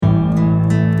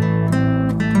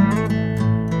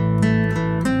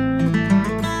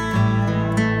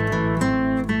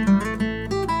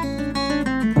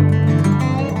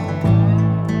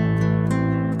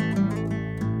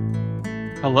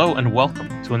Hello and welcome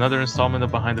to another installment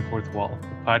of Behind the Fourth Wall, the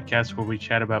podcast where we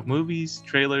chat about movies,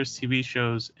 trailers, TV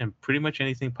shows, and pretty much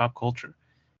anything pop culture.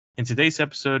 In today's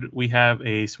episode, we have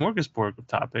a smorgasbord of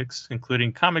topics,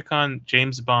 including Comic-Con,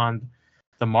 James Bond,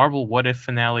 the Marvel What If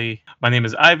finale. My name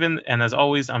is Ivan, and as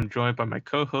always, I'm joined by my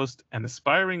co-host and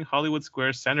aspiring Hollywood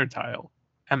Square center tile,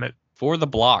 Emmett. For the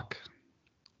block.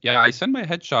 Yeah, I send my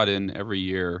headshot in every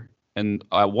year. And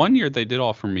 1 year they did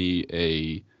offer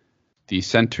me the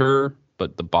center,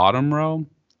 but the bottom row.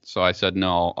 So I said,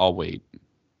 no, I'll wait.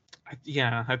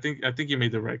 Yeah, I think you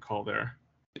made the right call there.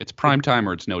 It's prime time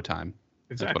or it's no time.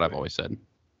 Exactly. That's what I've always said.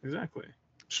 Exactly.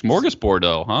 Smorgasbord,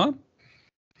 though, huh?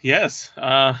 Yes.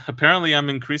 Apparently, I'm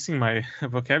increasing my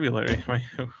vocabulary, my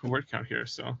word count here.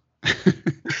 So.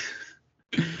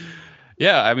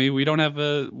 Yeah, I mean, we don't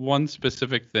have one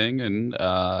specific thing, and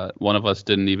one of us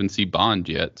didn't even see Bond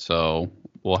yet, so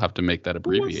we'll have to make that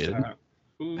abbreviated.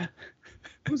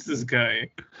 Who's this guy?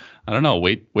 I don't know.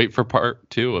 Wait for part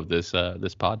 2 of this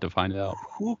pod to find out.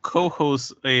 Who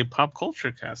co-hosts a pop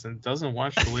culture cast and doesn't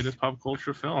watch the latest pop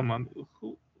culture film?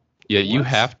 You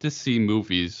have to see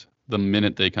movies the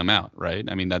minute they come out, right?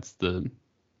 I mean, that's the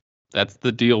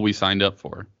deal we signed up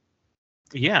for.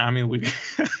 Yeah, I mean, we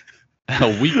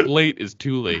a week late is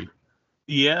too late.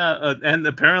 Yeah, and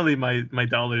apparently my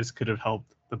dollars could have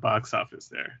helped the box office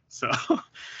there. So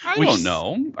I don't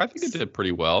know. I think it did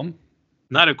pretty well.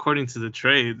 Not according to the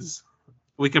trades.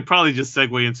 We could probably just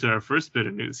segue into our first bit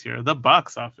of news here: the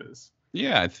box office.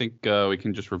 Yeah, I think we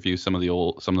can just review some of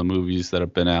the movies that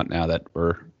have been out now that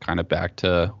we're kind of back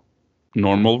to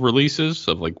normal releases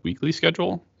of like weekly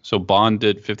schedule. So Bond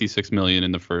did 56 million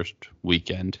in the first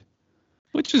weekend,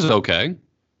 which is okay.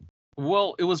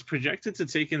 Well, it was projected to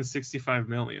take in 65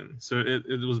 million, so it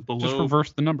was below. Just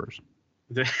reverse the numbers.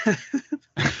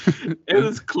 It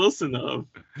was close enough.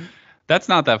 That's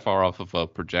not that far off of a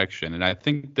projection, and I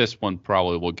think this one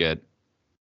probably will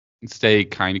stay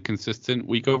kind of consistent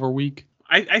week over week.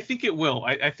 I think it will.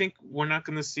 I think we're not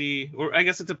going to see, or I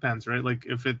guess it depends, right? Like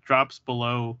if it drops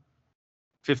below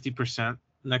 50%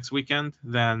 next weekend,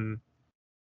 then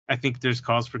I think there's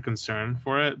cause for concern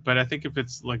for it. But I think if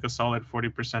it's like a solid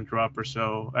 40% drop or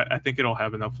so, I think it'll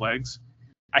have enough legs.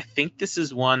 I think this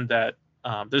is one that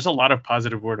there's a lot of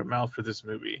positive word of mouth for this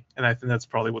movie, and I think that's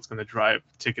probably what's going to drive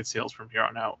ticket sales from here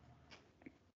on out.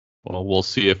 Well, we'll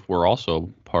see if we're also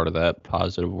part of that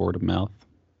positive word of mouth.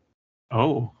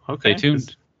 Oh, okay. Stay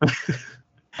tuned.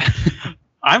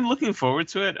 I'm looking forward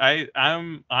to it. I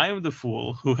am the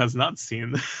fool who has not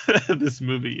seen this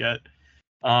movie yet.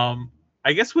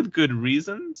 I guess with good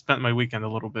reason. Spent my weekend a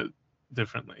little bit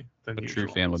differently than usual. A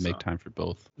true fan would make time for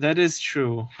both. That is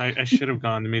true. I should have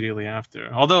gone immediately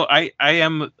after. Although I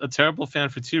am a terrible fan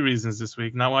for 2 reasons this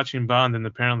week: not watching Bond and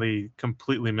apparently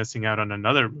completely missing out on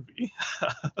another movie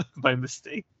by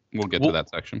mistake. We'll get to that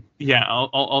section. Yeah,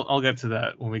 I'll get to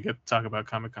that when we get to talk about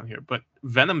Comic-Con here. But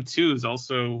Venom 2 is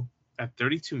also at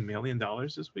 $32 million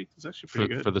this week. It's actually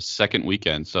pretty good for the second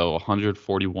weekend. So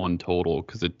 141 total,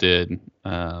 because it did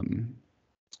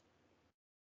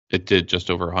just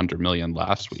over 100 million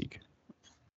last week.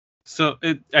 So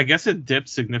I guess it dipped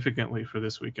significantly for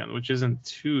this weekend, which isn't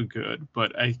too good.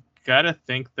 But I gotta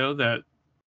think though that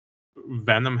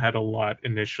Venom had a lot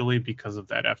initially because of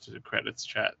that after the credits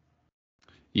chat.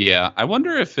 Yeah, I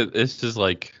wonder if this is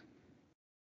like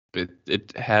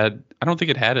it had. I don't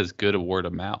think it had as good a word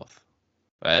of mouth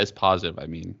as positive. I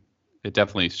mean, it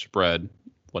definitely spread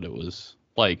what it was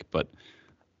like, but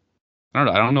I don't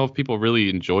know. I don't know if people really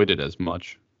enjoyed it as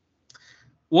much.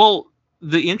 Well,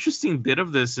 the interesting bit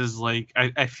of this is like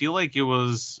I feel like it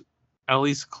was at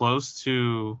least close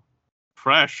to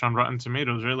fresh on Rotten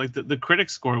Tomatoes, right? Like the critic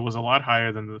score was a lot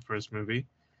higher than the first movie.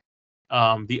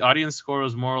 The audience score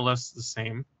was more or less the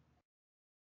same.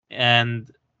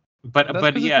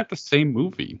 But yeah, it's the same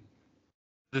movie.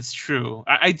 That's true.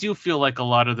 I do feel like a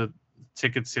lot of the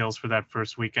ticket sales for that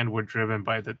first weekend were driven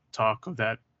by the talk of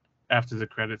that after the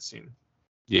credits scene.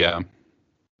 Yeah.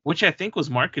 Which I think was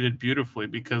marketed beautifully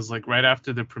because, like, right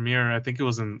after the premiere, I think it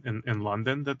was in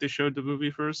London that they showed the movie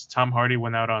first. Tom Hardy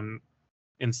went out on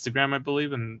Instagram, I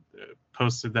believe, and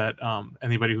posted that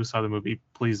anybody who saw the movie,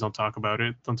 please don't talk about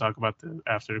it. Don't talk about the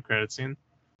after the credit scene.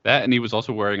 That, and he was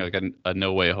also wearing like a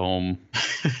No Way Home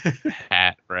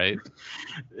hat, right?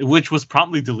 Which was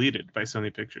promptly deleted by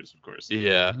Sony Pictures, of course.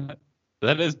 Yeah,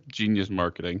 that is genius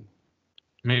marketing.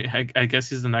 Maybe, I guess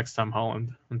he's the next Tom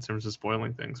Holland in terms of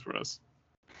spoiling things for us.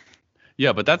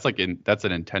 Yeah, but that's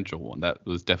an intentional one. That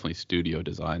was definitely studio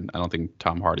design. I don't think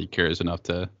Tom Hardy cares enough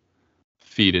to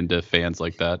feed into fans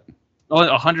like that. Oh,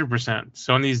 100%.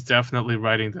 Sony's definitely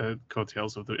riding the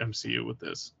coattails of the MCU with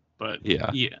this. But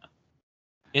yeah.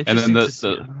 And then Interesting to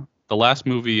see. the last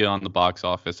movie on the box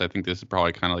office, I think this is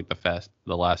probably kind of like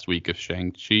the last week of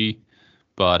Shang-Chi,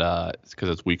 but it's because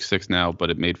it's week 6 now. But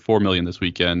it made 4 million this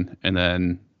weekend, and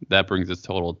then that brings its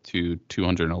total to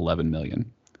 211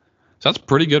 million. So that's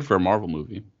pretty good for a Marvel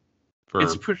movie for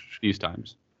these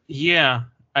times. Yeah,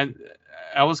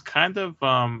 I was kind of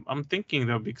I'm thinking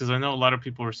though, because I know a lot of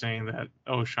people were saying that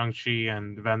Shang-Chi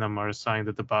and Venom are a sign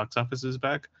that the box office is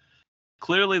back.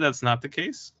 Clearly, that's not the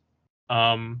case.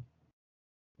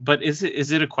 But is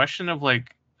it a question of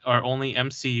like, are only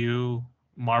MCU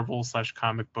Marvel /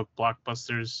 comic book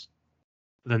blockbusters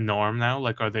the norm now?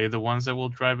 Like, are they the ones that will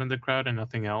drive in the crowd and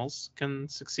nothing else can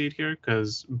succeed here?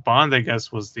 Because Bond, I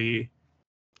guess, was the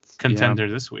contender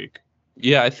this week.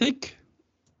 Yeah, I think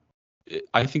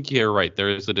you're right. There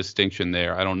is a distinction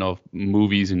there. I don't know if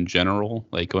movies in general,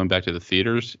 like going back to the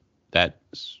theaters, that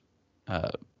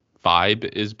vibe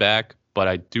is back, but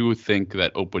I do think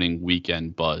that opening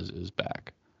weekend buzz is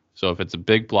back. So if it's a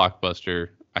big blockbuster,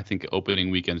 I think opening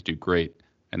weekends do great,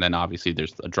 and then obviously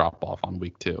there's a drop off on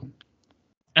week 2.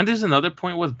 And there's another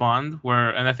point with Bond where,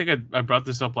 and I think I brought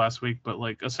this up last week, but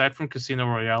like aside from Casino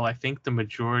Royale, I think the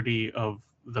majority of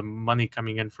the money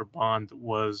coming in for Bond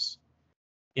was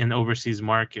in overseas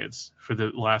markets for the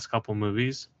last couple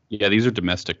movies. Yeah, these are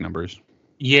domestic numbers.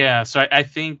 Yeah, so I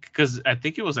think because I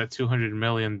think it was at 200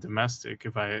 million domestic,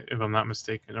 if I'm not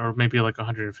mistaken, or maybe like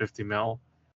 150 mil.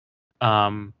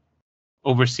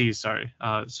 Overseas, sorry.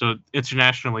 So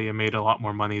internationally, it made a lot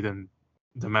more money than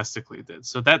domestically it did.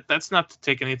 So that's not to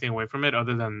take anything away from it,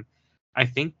 other than I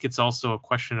think it's also a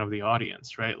question of the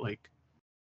audience, right? Like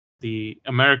the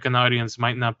American audience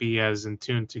might not be as in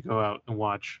tune to go out and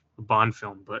watch a Bond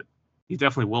film, but you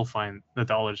definitely will find the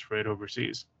dollars for it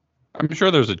overseas. I'm sure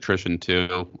there's attrition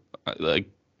too. Like,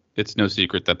 it's no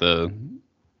secret that the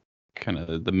kind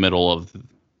of the middle of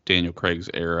Daniel Craig's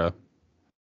era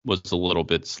was a little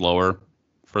bit slower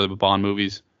for the Bond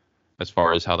movies as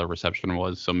far as how the reception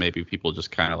was. So maybe people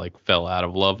just kind of like fell out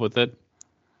of love with it.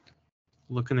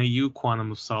 Looking at you,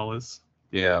 Quantum of Solace.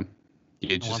 Yeah.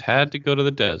 You just had to go to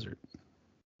the desert.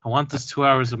 I want this 2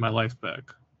 hours of my life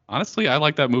back. Honestly, I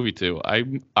like that movie too.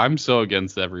 I'm so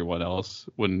against everyone else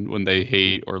when they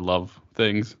hate or love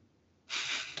things.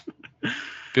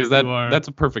 Because that's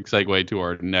a perfect segue to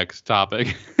our next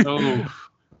topic.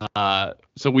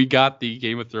 So we got the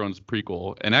Game of Thrones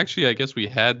prequel, and actually I guess we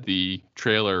had the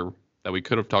trailer that we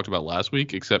could have talked about last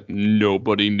week, except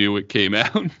nobody knew it came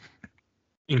out.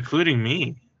 Including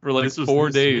me. For like 4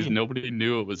 days, nobody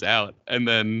knew it was out, and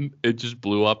then it just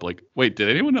blew up. Like, wait, did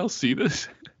anyone else see this?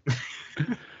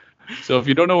 So if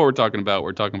you don't know what we're talking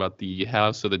about the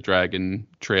House of the Dragon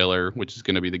trailer, which is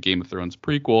going to be the Game of Thrones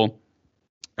prequel.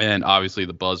 And obviously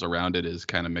the buzz around it is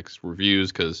kind of mixed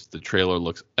reviews because the trailer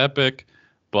looks epic,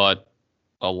 but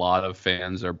a lot of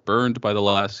fans are burned by the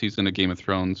last season of Game of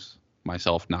Thrones,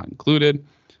 myself not included.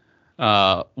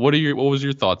 What was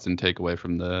your thoughts and takeaway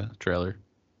from the trailer?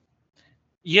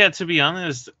 Yeah, to be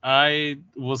honest, I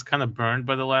was kind of burned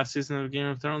by the last season of Game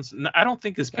of Thrones. I don't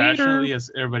think as passionately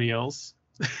as everybody else.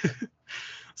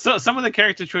 So some of the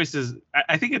character choices,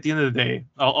 I think at the end of the day,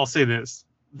 I'll say this: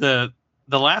 the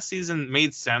last season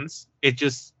made sense. It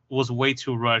just was way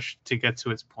too rushed to get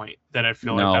to its point. That I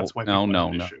feel like that's why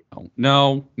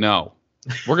No.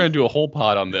 We're gonna do a whole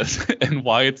pod on this and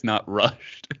why it's not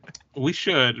rushed. We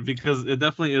should, because it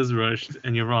definitely is rushed,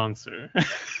 and you're wrong, sir.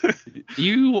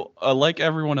 You, like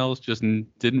everyone else, just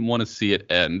didn't want to see it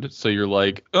end. So you're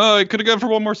like, oh, it could have gone for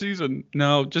one more season.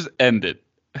 No, just end it.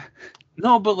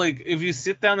 No, but like if you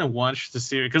sit down and watch the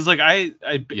series, because like I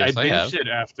binged it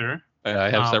after.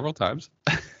 I have several times.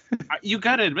 You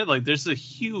gotta admit, like there's a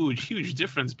huge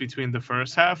difference between the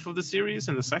first half of the series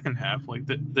and the second half. Like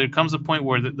there comes a point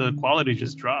where the quality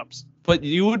just drops. But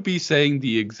you would be saying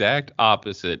the exact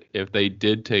opposite if they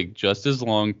did take just as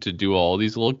long to do all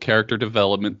these little character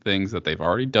development things that they've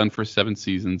already done for 7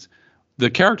 seasons. The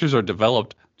characters are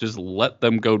developed. Just let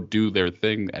them go do their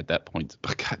thing at that point.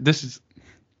 But God,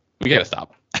 we gotta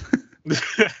stop.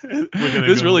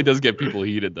 This really does get people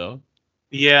heated, though.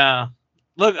 Yeah.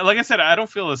 Look, like I said, I don't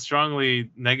feel as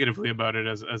strongly negatively about it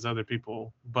as other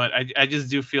people, but I just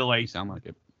do feel like you sound like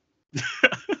it.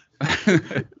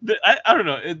 I don't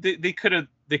know. They could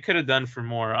have done for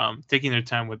more, taking their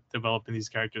time with developing these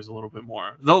characters a little bit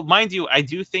more. Though, mind you, I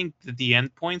do think that the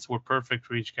endpoints were perfect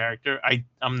for each character.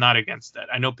 I'm not against that.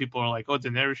 I know people are like, oh,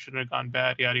 Daenerys shouldn't have gone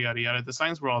bad, yada yada yada. The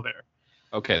signs were all there.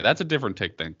 Okay, that's a different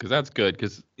take then, because that's good.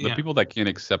 Because the people that can't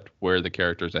accept where the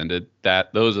characters ended,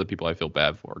 those are the people I feel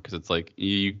bad for. Because it's like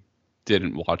you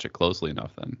didn't watch it closely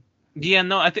enough then. Yeah,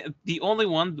 no, I think the only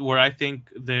one where I think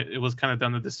that it was kind of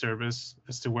done a disservice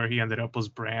as to where he ended up was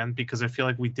Bran, because I feel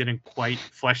like we didn't quite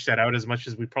flesh that out as much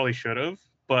as we probably should have.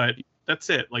 But that's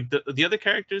it. Like the other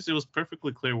characters, it was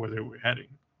perfectly clear where they were heading.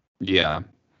 Yeah,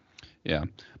 yeah.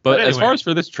 But But as anyway, far as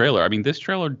for this trailer, I mean, this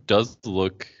trailer does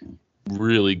look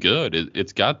really good.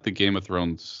 It's got the Game of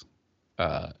Thrones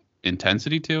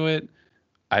intensity to it.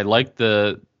 I like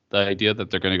the idea that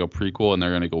they're going to go prequel and they're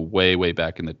going to go way way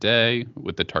back in the day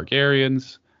with the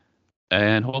Targaryens,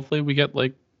 and hopefully we get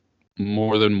like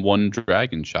more than one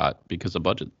dragon shot because of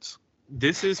budgets.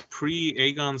 this is pre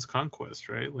Aegon's conquest,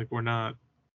 right? Like we're not.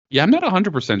 Yeah, I'm not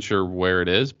 100% sure where it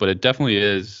is, but it definitely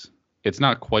is. It's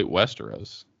not quite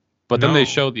Westeros. But then they No,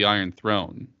 showed the Iron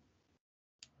Throne.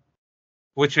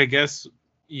 which I guess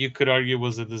you could argue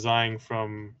was a design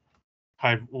from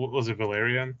was it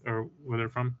Valerian or where they're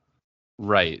from?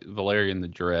 Right. Valerian the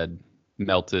Dread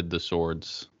melted the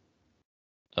swords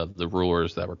of the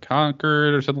rulers that were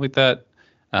conquered or something like that.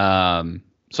 So I'm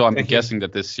Thank you. guessing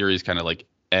that this series kind of like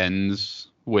ends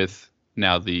with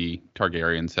now the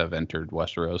Targaryens have entered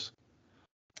Westeros.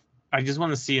 I just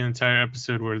want to see an entire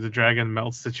episode where the dragon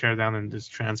melts the chair down and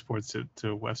just transports it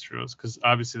to Westeros, because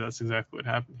obviously that's exactly what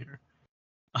happened here.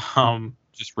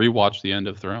 Just rewatch the end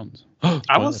of Thrones.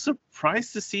 I was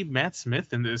surprised to see Matt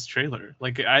Smith in this trailer.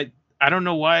 Like I don't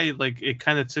know why. Like it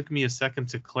kind of took me a second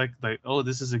to click. Like, oh,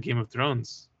 this is a Game of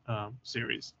Thrones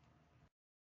series.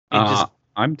 It just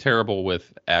I'm terrible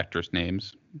with actors'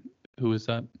 names. Who is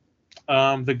that?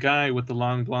 the guy with the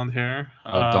long blonde hair.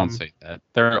 Oh, don't say that.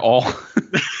 They're all.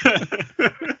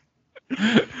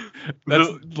 That's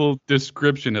a little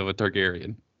description of a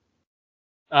Targaryen.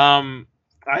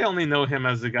 I only know him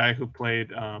as the guy who played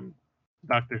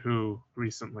Doctor Who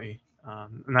recently.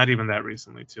 Not even that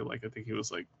recently, too. Like I think he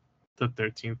was like the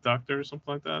 13th Doctor or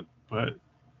something like that. But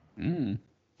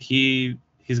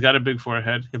he's got a big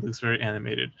forehead. He looks very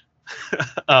animated.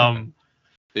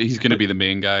 He's going to be the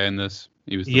main guy in this.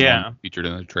 He was the one featured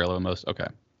in the trailer most. Okay.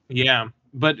 Yeah,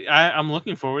 but I'm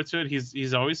looking forward to it.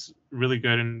 He's always really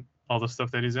good in all the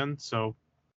stuff that he's in. So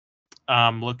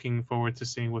I'm looking forward to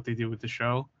seeing what they do with the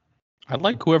show. I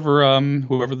like whoever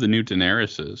the new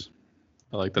Daenerys is.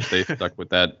 I like that they stuck with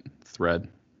that thread.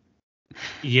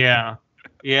 Yeah.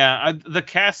 The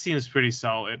cast seems pretty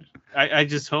solid. I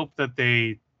just hope that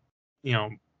they,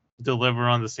 deliver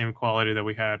on the same quality that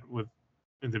we had with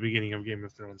in the beginning of Game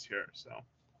of Thrones here. So.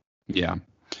 Yeah.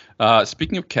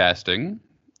 Speaking of casting,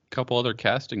 a couple other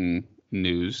casting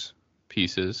news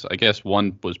pieces. I guess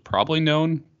one was probably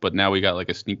known, but now we got like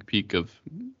a sneak peek of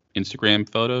Instagram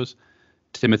photos.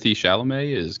 Timothée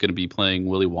Chalamet is going to be playing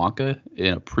Willy Wonka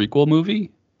in a prequel movie,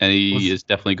 and he is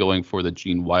definitely going for the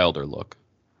Gene Wilder look.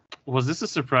 Was this a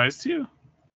surprise to you?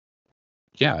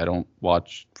 Yeah, I don't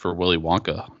watch for Willy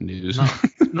Wonka news.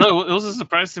 No, it was a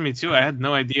surprise to me too. I had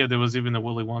no idea there was even a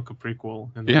Willy Wonka prequel.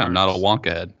 Yeah, I'm not a Wonka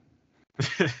head.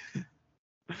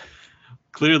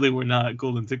 Clearly, we're not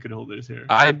golden ticket holders here.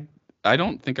 I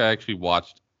don't think I actually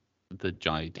watched the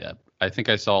Johnny Depp. I think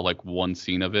I saw like one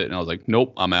scene of it, and I was like,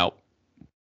 nope, I'm out.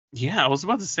 Yeah, I was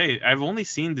about to say, I've only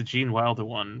seen the Gene Wilder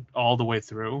one all the way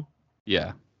through.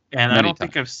 Yeah. And I don't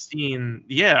think I've seen.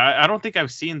 Yeah, I don't think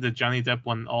I've seen the Johnny Depp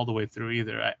one all the way through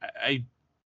either.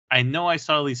 I know I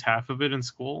saw at least half of it in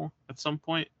school at some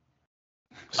point.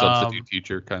 Substitute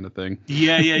teacher kind of thing.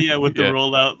 Yeah, with the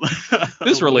rollout.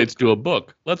 This relates to a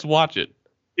book. Let's watch it.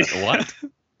 What?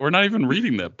 We're not even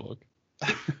reading that book.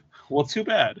 Well, too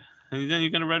bad. And then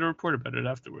you're going to write a report about it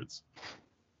afterwards,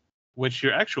 which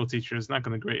your actual teacher is not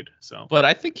going to grade. So, but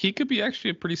I think he could be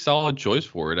actually a pretty solid choice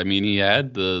for it. I mean, he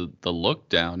had the look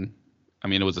down. I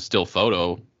mean, it was a still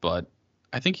photo, but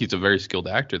I think he's a very skilled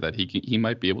actor that he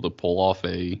might be able to pull off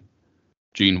a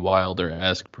Gene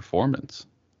Wilder-esque performance.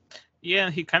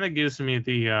 Yeah, he kind of gives me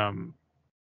the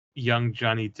young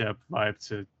Johnny Depp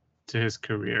vibe to his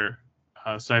career.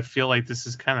 So I feel like this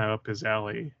is kind of up his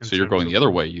alley. So you're going the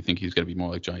other way. You think he's going to be more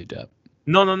like Johnny Depp?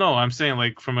 No. I'm saying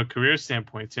like from a career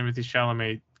standpoint, Timothée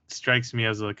Chalamet strikes me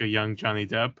as like a young Johnny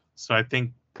Depp. So I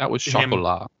think that was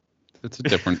Chocolat. That's a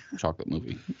different chocolate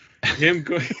movie. Him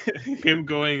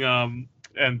going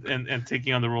and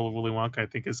taking on the role of Willy Wonka, I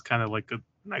think is kind of like a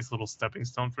nice little stepping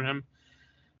stone for him.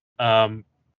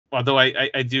 Although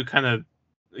I do kind of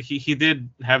he did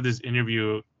have this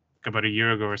interview about a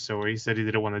year ago or so where he said he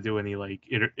didn't want to do any like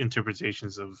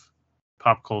interpretations of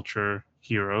pop culture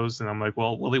heroes, and I'm like,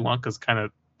 well, Willy Wonka's kind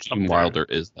of Gene Wilder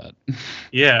is that.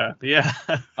 Yeah.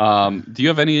 Do you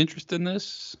have any interest in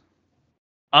this?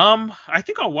 I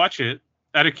think I'll watch it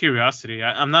out of curiosity.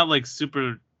 I'm not like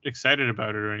super excited about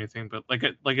it or anything, but like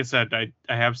I said, I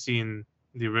have seen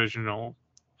the original,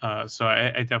 so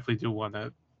I definitely do want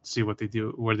to see what they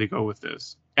do, where they go with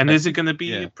this. And is it going to be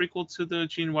yeah. a prequel to the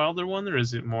Gene Wilder one, or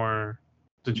is it more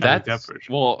the Johnny Depp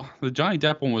version? Well, the Johnny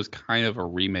Depp one was kind of a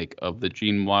remake of the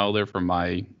Gene Wilder, from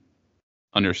my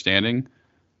understanding,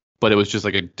 but it was just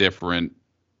like a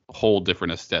whole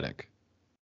different aesthetic.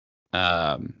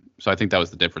 So I think that was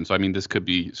the difference. So I mean, this could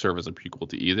serve as a prequel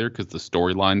to either, because the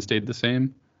storyline stayed the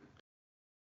same.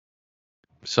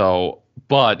 So,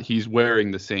 but he's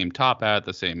wearing the same top hat,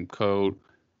 the same coat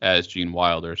as Gene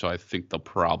Wilder. So I think they'll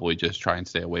probably just try and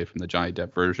stay away from the Johnny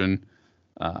Depp version,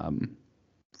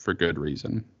 for good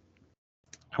reason.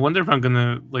 I wonder if I'm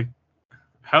gonna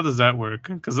how does that work?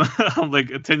 Because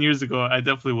like 10 years ago, I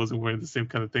definitely wasn't wearing the same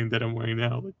kind of thing that I'm wearing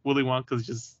now. Like Willy Wonka's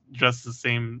just dressed the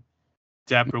same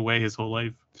dapper way his whole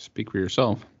life. Speak for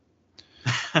yourself.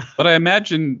 But I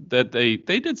imagine that they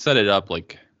did set it up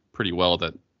like pretty well,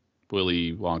 that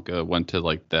Willy Wonka went to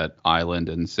like that island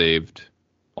and saved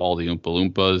all the Oompa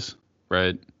Loompas,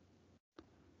 right?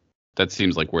 That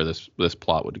seems like where this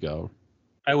plot would go.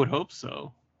 I would hope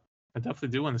so. I definitely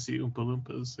do want to see Oompa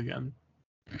Loompas again.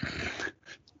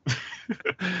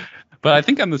 But I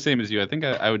think I'm the same as you. I think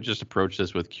I would just approach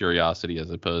this with curiosity as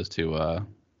opposed to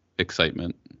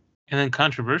excitement. And then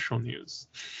controversial news.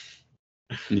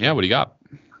 Yeah, what do you got?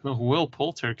 Will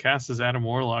Poulter cast as Adam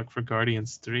Warlock for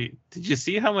Guardians 3. Did you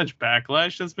see how much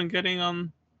backlash that's been getting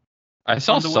on? I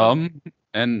saw some,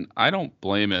 and I don't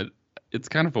blame it. It's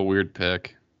kind of a weird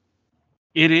pick.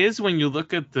 It is when you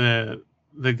look at the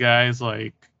guy's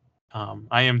like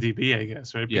IMDb, I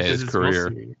guess, right? Yeah, his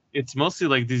career. It's mostly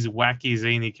like these wacky,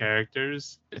 zany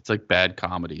characters. It's like bad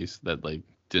comedies that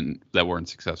weren't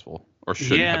successful or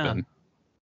shouldn't have been.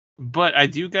 But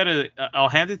I'll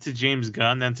hand it to James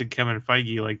Gunn and to Kevin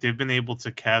Feige. Like, they've been able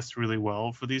to cast really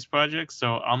well for these projects,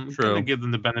 so I'm gonna give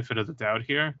them the benefit of the doubt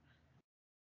here.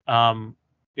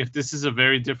 If this is a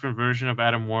very different version of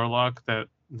Adam Warlock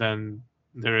than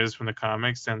there is from the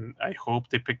comics, and I hope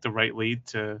they pick the right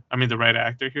the right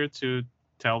actor here to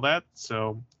tell that.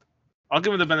 So I'll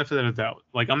give them the benefit of the doubt.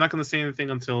 Like, I'm not gonna say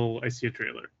anything until I see a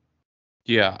trailer.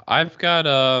 Yeah, I've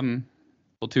got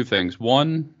two things.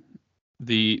 One,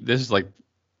 this is like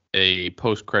a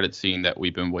post-credit scene that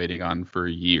we've been waiting on for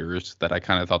years that I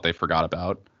kind of thought they forgot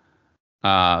about.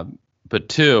 But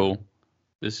two,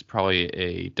 this is probably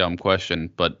a dumb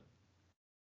question, but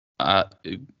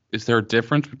is there a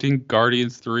difference between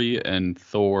Guardians 3 and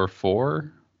Thor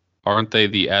 4? Aren't they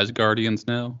the Asgardians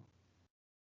now?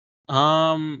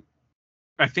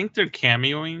 I think they're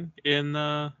cameoing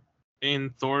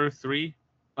in Thor 3,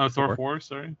 Thor 4,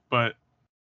 sorry, but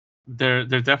they're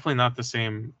definitely not the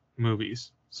same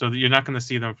movies. So you're not going to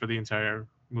see them for the entire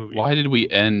movie. Why did we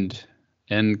end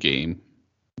Endgame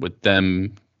with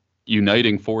them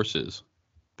uniting forces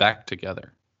back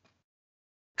together?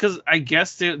 Because I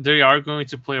guess they are going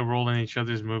to play a role in each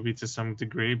other's movie to some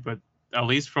degree, but at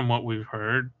least from what we've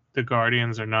heard, the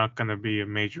Guardians are not going to be a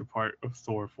major part of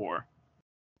Thor 4.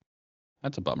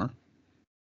 That's a bummer.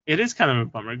 It is kind of a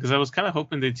bummer, because I was kind of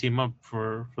hoping they'd team up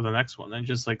for the next one and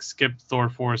just like skip Thor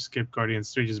 4, skip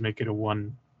Guardians 3, just make it a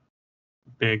one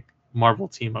big Marvel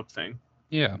team up thing.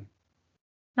 Yeah.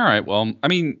 All right. Well, I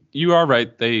mean, you are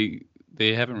right. They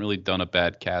haven't really done a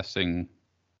bad casting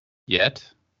yet.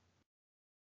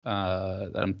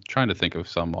 I'm trying to think of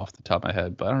some off the top of my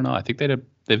head, but I don't know. I think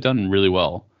they've done really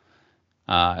well.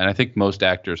 And I think most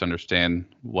actors understand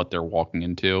what they're walking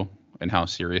into and how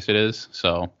serious it is.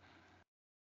 So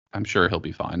I'm sure he'll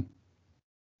be fine.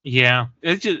 Yeah,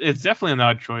 it's definitely an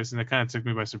odd choice, and it kind of took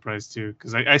me by surprise too,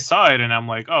 because I saw it and I'm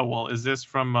like, oh well, is this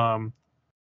from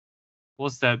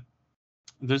what's that?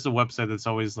 There's a website that's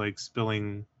always like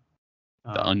spilling.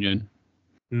 The Onion.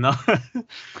 No,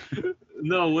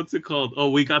 no, what's it called? Oh,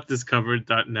 we got this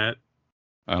covered.net.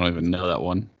 I don't even know that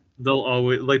one. They'll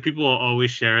always people will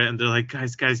always share it, and they're like,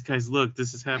 guys, look,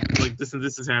 this is happening. Like this and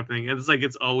this is happening, and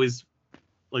it's always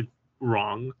like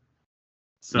wrong.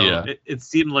 So yeah. It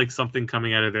seemed like something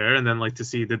coming out of there, and then like to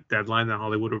see the Deadline, the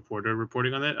Hollywood Reporter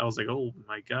reporting on it, I was like, oh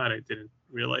my god, I didn't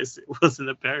realize it wasn't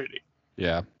a parody.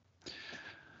 Yeah.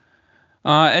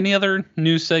 Any other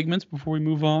news segments before we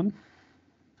move on?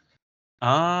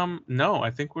 No,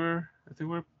 I think we're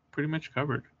pretty much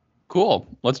covered. Cool.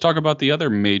 Let's talk about the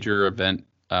other major event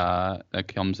that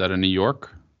comes out of New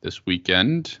York this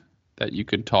weekend that you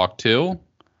could talk to.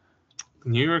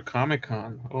 New York Comic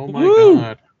Con. Oh my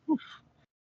god.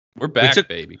 We're back,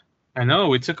 baby. I know,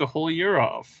 we took a whole year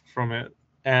off from it,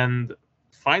 and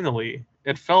finally,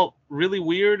 it felt really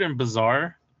weird and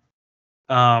bizarre.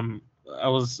 I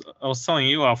was telling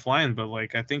you offline, but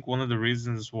like I think one of the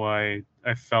reasons why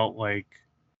I felt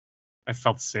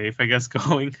safe, I guess,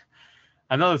 going,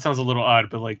 I know that sounds a little odd,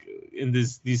 but like in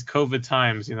these COVID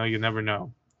times, you never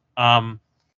know.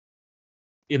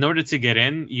 In order to get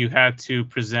in, you had to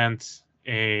present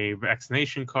a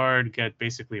vaccination card, get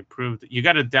basically approved. You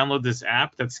got to download this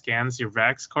app that scans your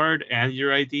Vax card and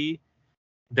your ID.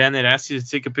 Then it asks you to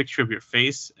take a picture of your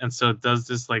face, and so it does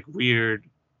this like weird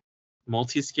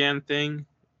multi-scan thing,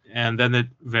 and then it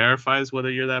verifies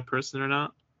whether you're that person or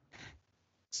not.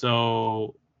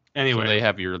 So anyway, So they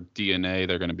have your DNA.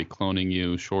 They're going to be cloning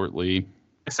you shortly.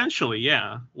 Essentially,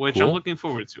 yeah. Which Cool. I'm looking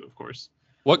forward to, of course.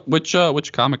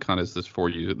 Which Comic-Con is this for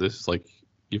you? This is like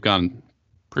you've gone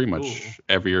pretty much Ooh.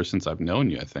 every year since I've known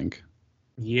you, I think.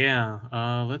 Yeah.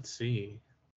 Let's see.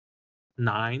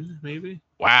 9, maybe.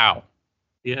 Wow.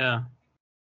 Yeah.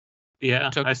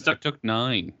 I took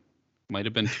 9. Might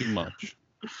have been too much.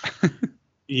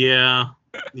 Yeah.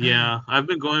 I've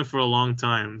been going for a long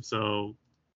time, so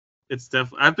it's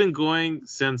I've been going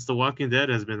since The Walking Dead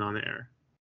has been on air.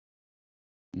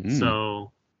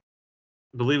 So,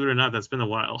 believe it or not, that's been a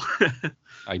while.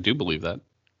 I do believe that.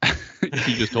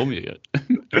 You just told me it.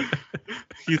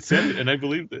 You said it, and I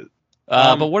believed it.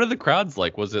 But what are the crowds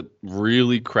like? Was it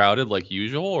really crowded like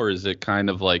usual, or is it kind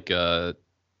of like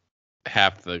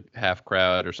half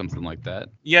crowd or something like that?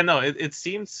 Yeah, no, it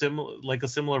seemed like a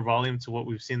similar volume to what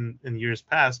we've seen in years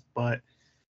past, but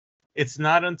it's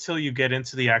not until you get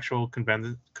into the actual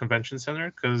convention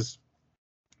center, because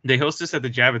they host this at the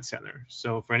Javits Center.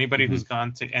 So for anybody who's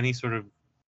gone to any sort of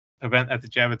event at the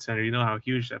Javits Center, you know how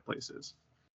huge that place is.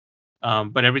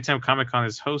 But every time Comic-Con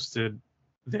is hosted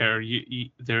there,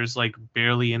 there's like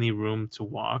barely any room to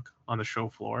walk on the show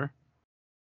floor.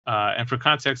 And for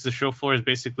context, the show floor is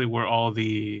basically where all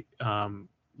the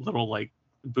little like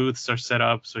booths are set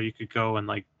up, so you could go and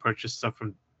like purchase stuff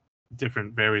from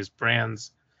different various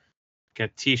brands,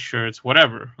 get T-shirts,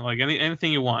 whatever, like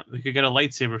anything you want. You could get a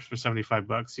lightsaber for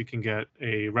 $75. You can get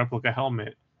a replica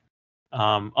helmet,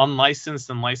 unlicensed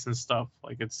and licensed stuff.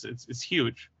 Like it's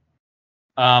huge.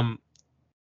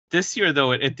 This year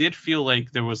though, it did feel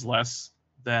like there was less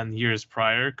than years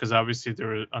prior, because obviously there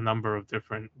were a number of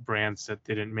different brands that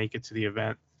didn't make it to the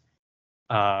event.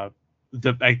 I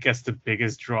guess the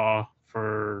biggest draw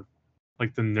for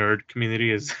like the nerd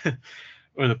community is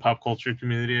or the pop culture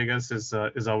community, I guess, is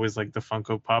always like the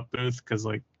Funko Pop booth, because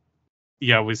like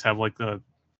you always have like the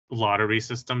lottery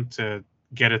system to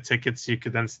get a ticket, so you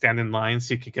could then stand in line,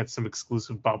 so you could get some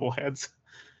exclusive bobbleheads.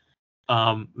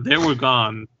 They were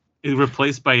gone,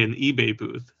 replaced by an eBay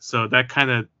booth. So that kind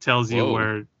of tells you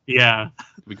where. Yeah.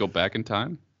 We go back in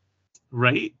time,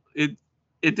 right?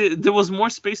 There was more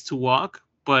space to walk,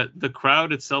 but the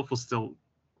crowd itself was still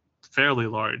fairly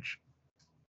large.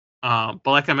 But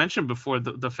like I mentioned before,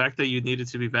 the fact that you needed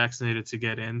to be vaccinated to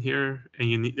get in here,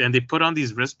 and they put on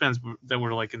these wristbands that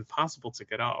were like impossible to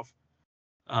get off.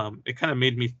 It kind of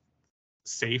made me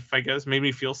safe, I guess. Made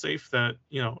me feel safe that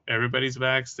everybody's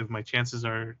vaxxed. If my chances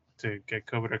are to get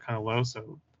COVID are kind of low,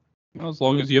 so. Well, as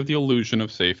long as you have the illusion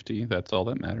of safety, that's all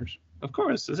that matters. Of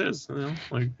course, it is.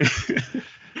 Like.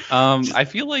 I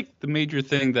feel like the major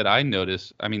thing that I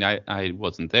noticed, I mean, I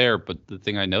wasn't there, but the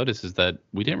thing I noticed is that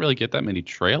we didn't really get that many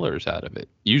trailers out of it.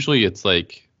 Usually it's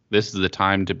like, this is the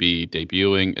time to be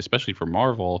debuting, especially for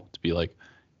Marvel, to be like,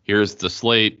 here's the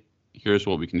slate, here's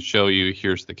what we can show you,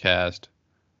 here's the cast.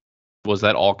 Was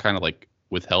that all kind of like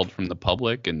withheld from the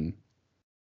public and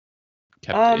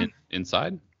kept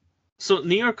inside? So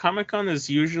New York Comic Con is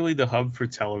usually the hub for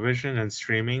television and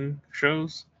streaming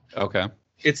shows. Okay.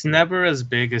 It's never as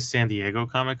big as San Diego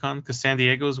Comic Con, because San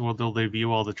Diego's where they'll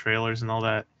debut all the trailers and all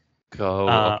that.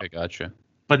 Okay, gotcha.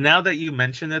 But now that you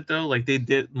mention it, though, like they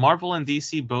did, Marvel and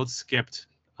DC both skipped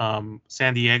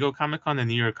San Diego Comic Con and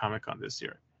New York Comic Con this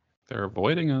year. They're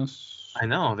avoiding us. I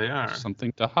know they are.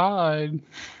 Something to hide.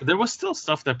 There was still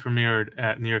stuff that premiered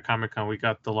at New York Comic Con. We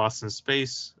got the Lost in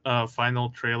Space final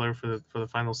trailer for the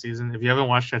final season. If you haven't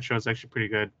watched that show, it's actually pretty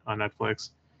good on Netflix.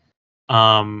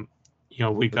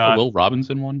 We got the Will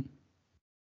Robinson one.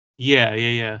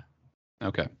 Yeah.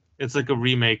 Okay. It's like a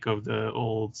remake of the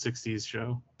old '60s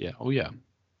show. Yeah. Oh yeah.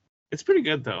 It's pretty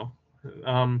good though.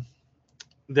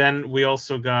 Then we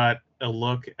also got a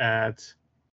look at.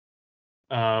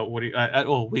 We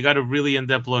got a really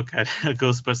in-depth look at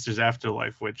Ghostbusters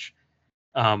Afterlife, which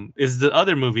is the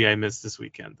other movie I missed this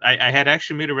weekend. I had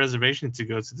actually made a reservation to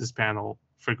go to this panel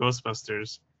for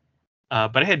Ghostbusters,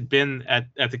 but I had been at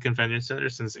the convention center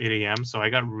since 8 a.m., so I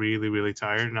got really, really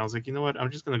tired, and I was like, you know what? I'm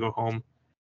just going to go home.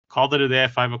 Called it a day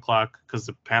at 5 o'clock because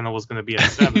the panel was going to be at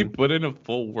 7. You put in a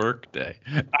full work day.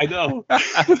 I know.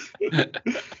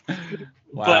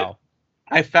 Wow. But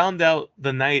I found out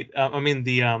the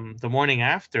morning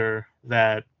after,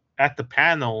 that at the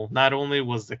panel, not only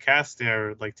was the cast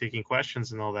there like taking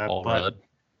questions and all that, Paul but Rudd.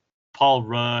 Paul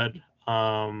Rudd.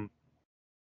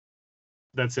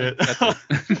 That's it. That's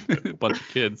it. A bunch of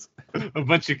kids. A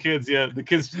bunch of kids. Yeah, the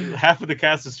kids. Half of the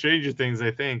cast of Stranger Things, I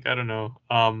think. I don't know.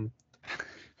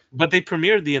 But they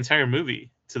premiered the entire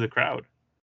movie to the crowd,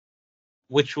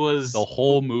 which was The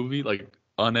whole movie, like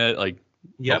the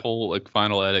yep. whole like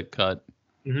final edit cut.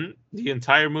 Mm-hmm. The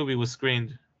entire movie was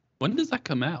screened. When does that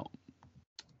come out?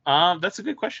 That's a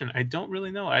good question. I don't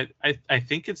really know. I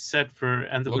think it's set for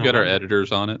end of We'll November. get our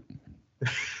editors on it.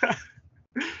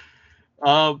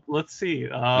 Let's see.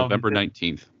 November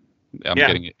 19th. I'm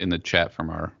getting it in the chat from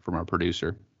our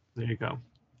producer. There you go.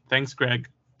 Thanks, Greg.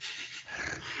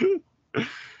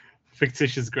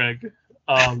 Fictitious Greg.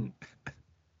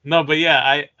 No, but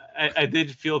yeah, I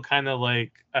did feel kind of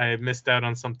like I missed out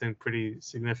on something pretty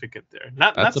significant there.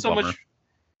 Not so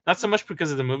much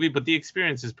because of the movie, but the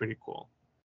experience is pretty cool.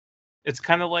 It's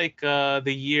kind of like the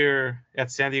year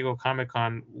at San Diego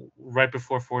Comic-Con right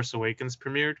before Force Awakens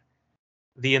premiered.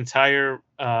 The entire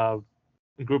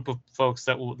group of folks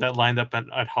that lined up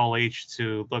at Hall H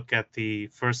to look at the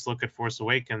first look at Force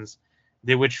Awakens,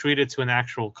 they would treat it to an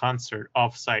actual concert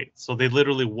off-site. So they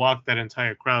literally walked that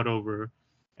entire crowd over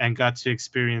and got to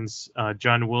experience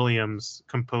John Williams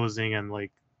composing and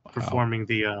performing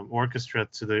the orchestra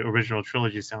to the original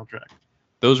trilogy soundtrack.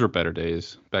 Those were better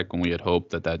days, back when we had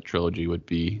hoped that trilogy would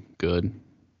be good.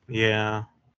 Yeah.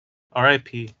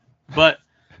 R.I.P. But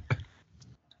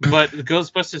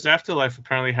Ghostbusters Afterlife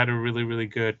apparently had a really, really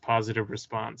good positive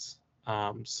response.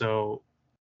 So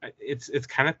it's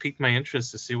kind of piqued my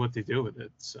interest to see what they do with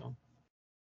it. So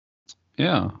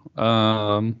yeah,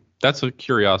 that's a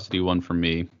curiosity one for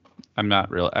me. I'm not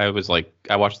real. I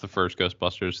watched the first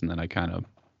Ghostbusters and then I kind of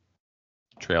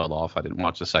trailed off. I didn't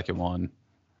watch the second one.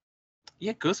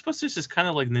 Yeah, Ghostbusters is kind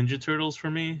of like Ninja Turtles for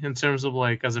me in terms of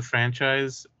as a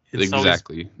franchise. It's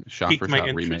exactly, shot for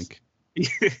shot remake.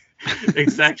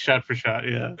 Exact shot for shot,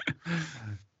 yeah.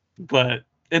 But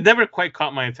it never quite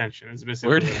caught my attention. It's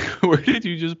basically where did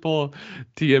you just pull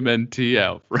TMNT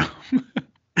out from?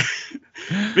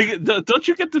 Don't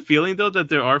you get the feeling though that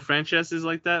there are franchises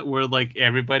like that where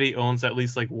everybody owns at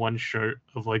least one shirt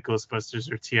of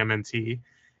Ghostbusters or TMNT,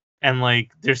 and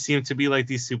there seem to be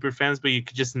these super fans, but you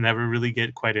could just never really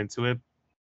get quite into it.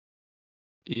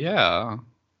 Yeah,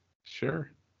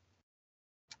 sure.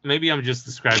 Maybe I'm just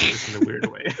describing this in a weird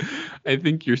way. I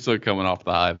think you're still coming off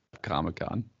the high of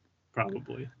Comic-Con.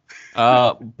 Probably.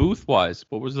 Booth wise,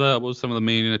 what was some of the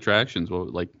main attractions? What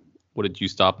did you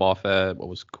stop off at? What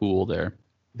was cool there?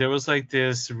 There was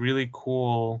this really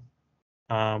cool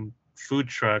food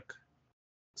truck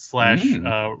 /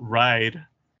 ride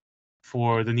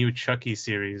for the new Chucky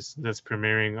series that's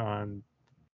premiering on,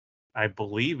 I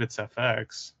believe it's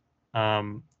FX.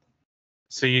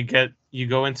 So you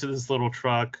go into this little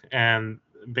truck and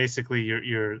basically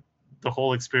the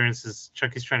whole experience is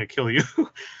Chucky's trying to kill you.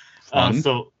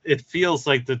 So it feels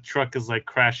like the truck is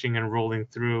crashing and rolling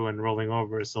through and rolling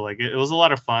over. So it was a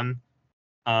lot of fun.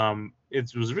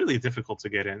 It was really difficult to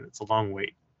get in. It's a long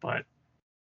wait, but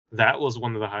that was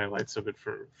one of the highlights of it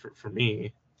for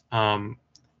me.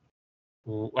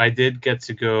 I did get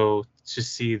to go to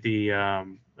see the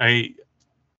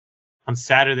on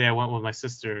Saturday I went with my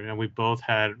sister and we both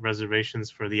had reservations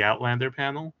for the Outlander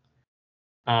panel.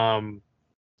 And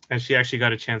she actually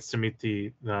got a chance to meet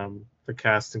the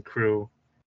cast and crew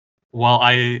while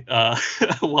I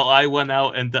went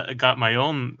out and got my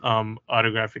own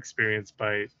autograph experience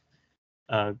by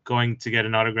going to get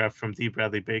an autograph from D.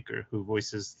 Bradley Baker, who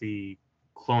voices the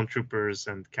Clone Troopers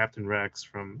and Captain Rex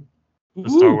from the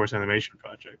Star Wars animation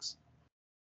projects.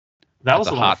 That was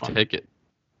a lot of fun. Ticket.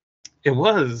 It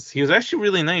was. He was actually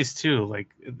really nice too. I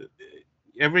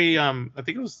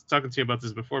think I was talking to you about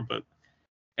this before, but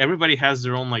everybody has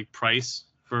their own price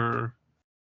for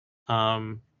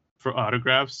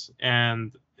autographs,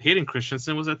 and Hayden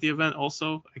Christensen was at the event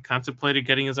also. I contemplated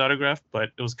getting his autograph,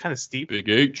 but it was kind of steep. Big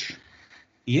H.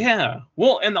 Yeah.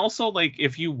 Well, and also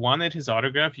if you wanted his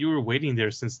autograph, you were waiting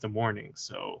there since the morning,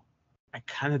 so I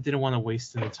kind of didn't want to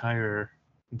waste an entire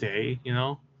day,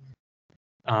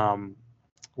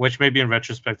 which maybe in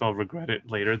retrospect I'll regret it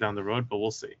later down the road, but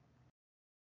we'll see.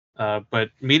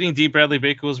 But meeting D. Bradley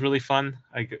Baker was really fun.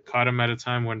 I caught him at a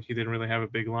time when he didn't really have a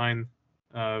big line.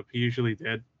 He usually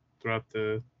did throughout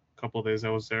the couple of days I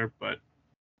was there, but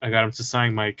I got him to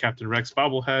sign my Captain Rex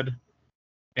bobblehead,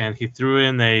 and he threw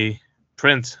in a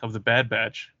print of the Bad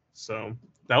Batch. So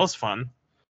that was fun.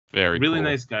 Very really cool.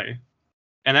 Nice guy.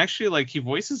 And actually, he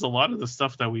voices a lot of the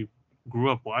stuff that we grew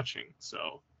up watching.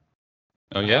 So.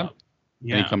 Oh yeah.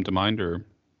 Yeah. Any come to mind, or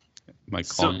am I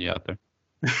calling you out there?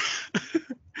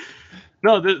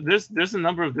 No, there's a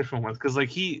number of different ones because like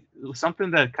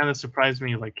something that kind of surprised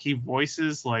me, like he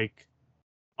voices like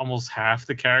almost half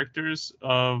the characters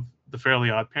of the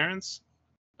Fairly Odd Parents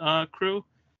crew.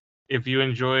 If you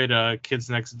enjoyed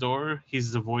Kids Next Door,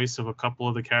 he's the voice of a couple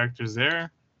of the characters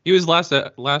there. He was last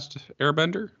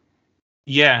Airbender.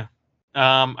 Yeah,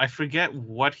 I forget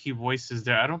what he voices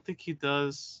there. I don't think he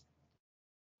does.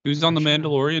 He was on The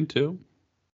Mandalorian too.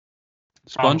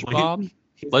 SpongeBob,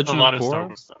 He's Legend a lot of of Star Korra.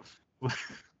 Wars stuff.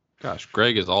 Gosh,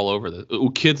 Greg is all over this.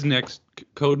 Ooh,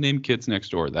 Codename Kids Next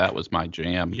Door. That was my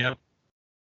jam. Yep.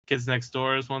 Kids Next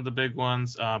Door is one of the big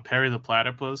ones. Perry the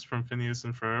Platypus from Phineas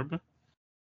and Ferb.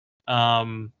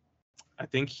 I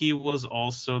think he was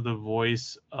also the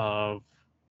voice of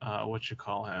what you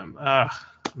call him?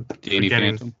 Danny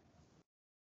Phantom.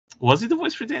 Was he the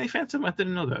voice for Danny Phantom? I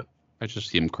didn't know that. I just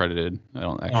see him credited. I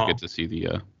don't actually get to see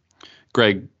the.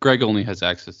 Greg only has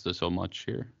access to so much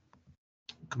here.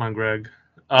 Come on, Greg.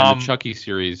 And the Chucky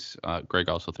series, Greg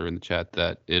also threw in the chat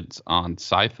that it's on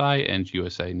Sci-Fi and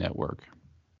USA Network.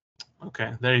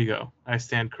 Okay, there you go. I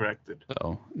stand corrected.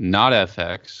 So not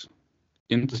FX.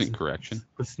 Instant correction.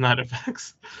 It's not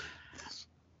FX.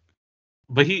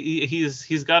 But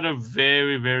he's got a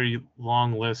very, very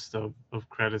long list of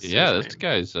credits. Yeah, this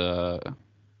guy's an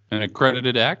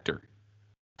accredited actor.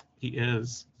 He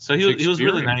is. So he was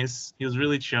really nice. He was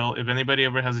really chill. If anybody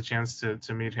ever has a chance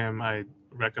to meet him, I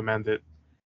recommend it.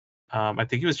 I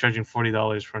think he was charging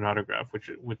 $40 for an autograph, which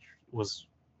was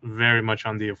very much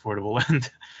on the affordable end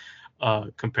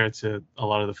compared to a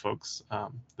lot of the folks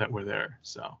that were there.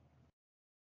 So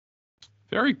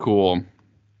very cool.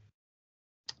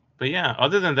 But yeah,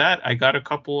 other than that, I got a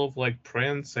couple of like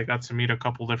prints. I got to meet a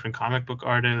couple different comic book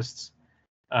artists.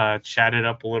 Chatted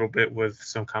up a little bit with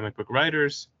some comic book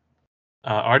writers.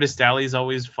 Artist Alley is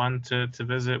always fun to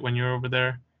visit when you're over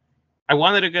there. I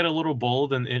wanted to get a little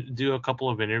bold and do a couple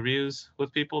of interviews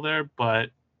with people there, and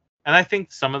I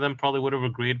think some of them probably would have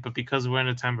agreed, but because we're in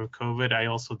a time of COVID, I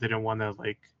also didn't want to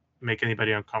like make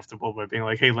anybody uncomfortable by being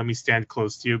like, hey, let me stand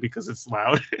close to you because it's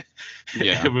loud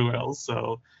everywhere else.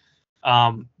 So,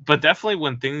 but definitely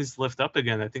when things lift up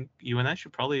again, I think you and I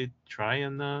should probably try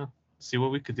and see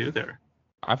what we could do there.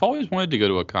 I've always wanted to go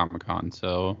to a Comic-Con,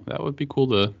 so that would be cool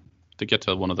to get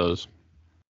to one of those.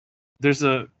 There's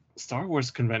a Star Wars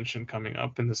convention coming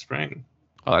up in the spring.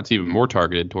 Oh, that's even more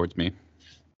targeted towards me.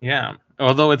 Yeah,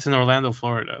 although it's in Orlando,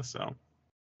 Florida, so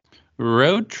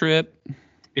road trip.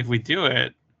 If we do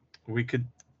it, we could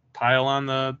pile on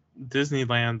the Disney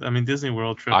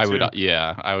World trip.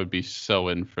 I would be so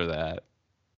in for that.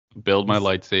 Build my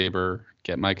lightsaber,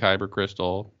 get my Kyber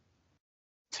crystal.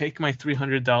 Take my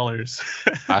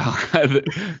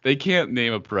 $300. They can't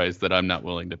name a price that I'm not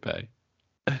willing to pay.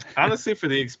 Honestly, for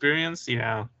the experience,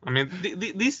 yeah. I mean,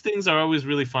 these things are always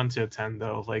really fun to attend,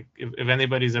 though. Like, if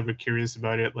anybody's ever curious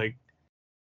about it, like,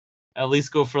 at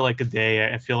least go for like a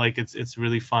day. I feel like it's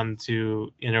really fun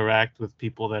to interact with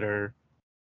people that are,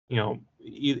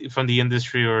 from the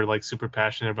industry or like super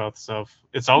passionate about stuff.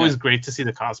 It's always great to see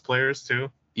the cosplayers too.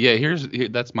 Yeah,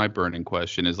 that's my burning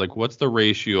question is like, what's the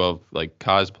ratio of like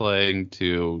cosplaying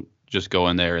to just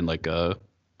going there in like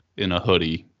in a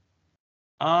hoodie?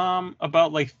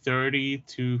 About like 30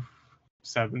 to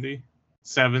 70.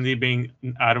 70 being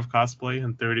out of cosplay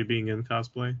and 30 being in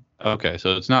cosplay. Okay,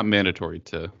 so it's not mandatory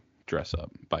to dress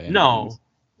up by any means.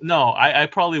 No, I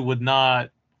probably would not.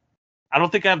 I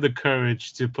don't think I have the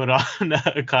courage to put on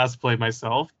a cosplay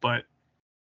myself, but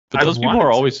those people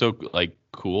are always so like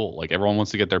cool. Like everyone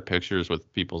wants to get their pictures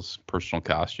with people's personal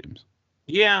costumes.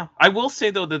 Yeah, I will say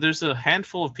though that there's a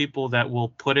handful of people that will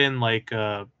put in like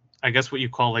I guess what you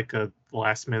call like a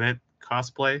last minute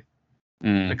cosplay,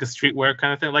 like a streetwear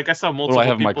kind of thing. Like I saw multiple. What do I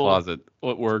have people... in my closet?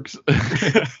 What works?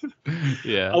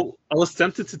 Yeah. I was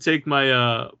tempted to take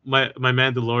my my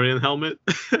Mandalorian helmet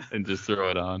and just throw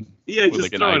it on. Yeah, just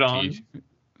like throw it on.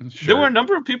 Sure. There were a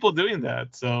number of people doing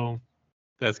that, so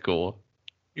that's cool.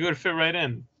 You would fit right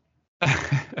in.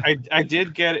 I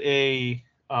did get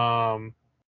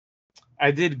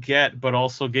but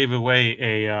also gave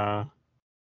away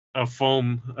a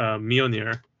foam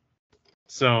Mjolnir.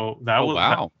 So that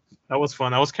was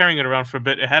fun. I was carrying it around for a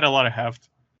bit. It had a lot of heft.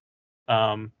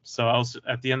 So I was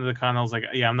at the end of the con. I was like,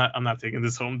 yeah, I'm not taking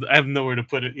this home. I have nowhere to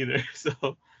put it either.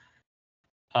 So,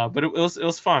 but it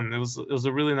was fun. It was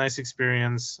a really nice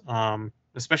experience.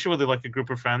 Especially with like a group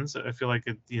of friends. I feel like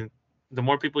the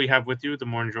more people you have with you, the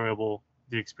more enjoyable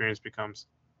the experience becomes.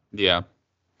 Yeah,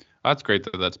 that's great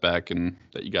that that's back and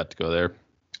that you got to go there.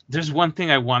 There's one thing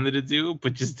I wanted to do,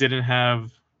 but just didn't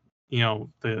have, I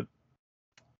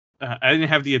didn't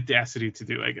have the audacity to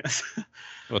do, I guess.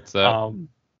 What's that?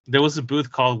 there was a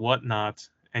booth called Whatnot,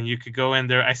 and you could go in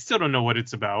there. I still don't know what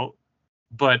it's about,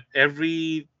 but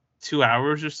every 2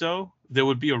 hours or so, there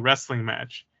would be a wrestling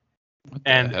match. What the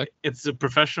And heck? it's a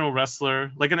professional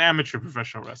wrestler, like an amateur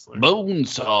professional wrestler,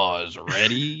 Bonesaws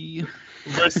ready.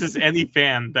 versus any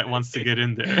fan that wants to get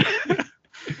in there.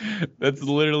 That's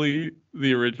literally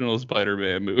the original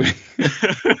Spider-Man movie.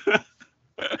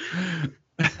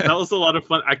 That was a lot of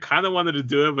fun. I kind of wanted to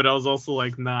do it, but I was also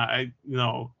like, nah,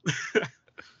 no.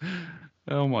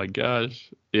 Oh my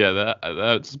gosh. Yeah,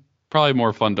 that's probably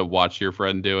more fun to watch your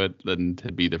friend do it than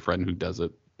to be the friend who does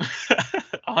it.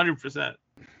 100%.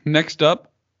 Next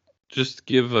up, just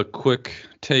give a quick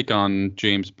take on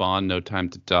James Bond, No Time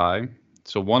to Die.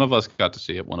 So one of us got to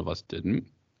see it, one of us didn't.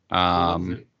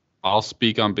 I'll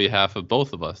speak on behalf of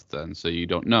both of us then, so you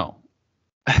don't know.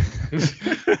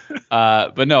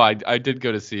 But no, I did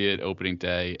go to see it opening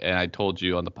day, and I told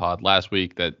you on the pod last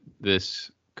week that this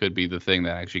could be the thing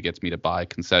that actually gets me to buy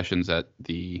concessions at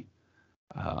the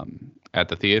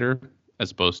theater as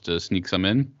opposed to sneak some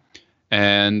in.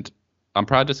 And I'm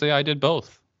proud to say I did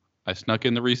both. I snuck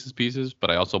in the Reese's Pieces,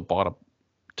 but I also bought a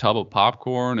tub of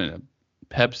popcorn and a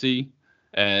Pepsi.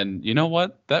 And you know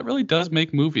what? That really does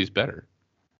make movies better.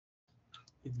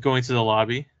 Going to the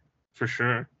lobby, for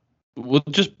sure. Well,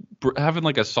 just having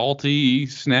like a salty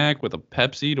snack with a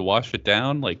Pepsi to wash it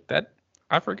down, like that.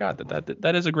 I forgot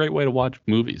that is a great way to watch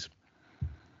movies.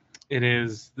 It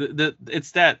is.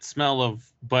 It's that smell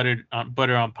of butter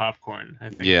on popcorn. I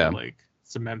think that, like,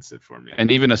 cements it for me.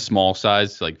 And even a small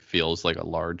size like feels like a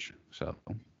large, so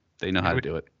they know how to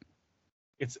do it.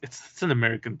 It's an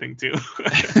American thing too.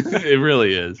 It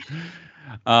really is.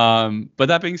 But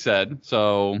that being said,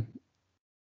 so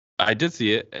I did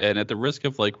see it, and at the risk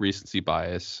of like recency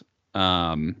bias,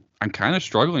 I'm kind of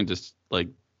struggling to like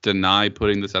deny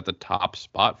putting this at the top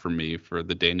spot for me for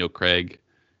the Daniel Craig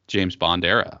James Bond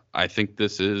era. I think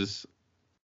this is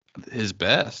his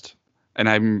best. And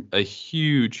I'm a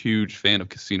huge fan of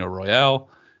Casino Royale,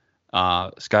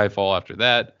 Skyfall after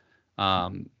that.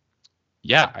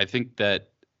 I think that,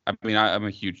 I mean, I'm a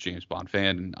huge James Bond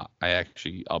fan. And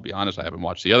I'll be honest, I haven't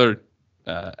watched the other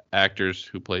actors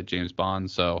who played James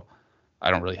Bond, so I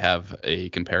don't really have a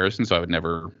comparison, so I would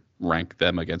never rank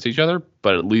them against each other.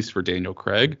 But at least for Daniel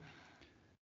Craig,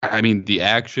 I mean, the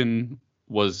action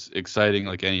was exciting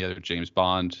like any other James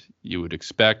Bond you would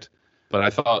expect. But I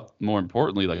thought more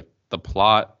importantly, like the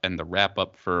plot and the wrap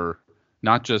up for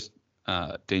not just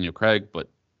Daniel Craig, but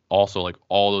also like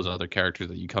all those other characters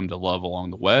that you come to love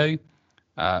along the way,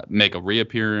 make a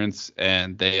reappearance,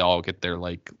 and they all get their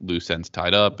like loose ends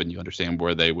tied up, and you understand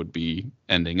where they would be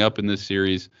ending up in this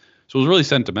series. So it was really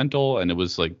sentimental, and it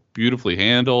was like beautifully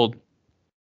handled.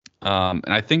 And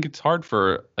I think it's hard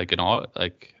for like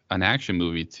an action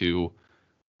movie to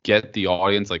get the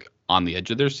audience like on the edge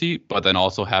of their seat, but then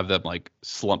also have them like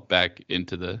slump back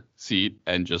into the seat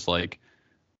and just like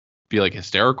be like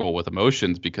hysterical with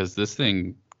emotions, because this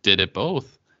thing did it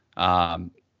both. So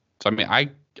I mean,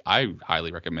 I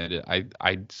highly recommend it.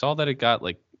 I saw that it got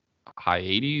like high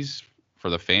 80s for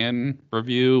the fan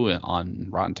review on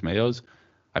Rotten Tomatoes.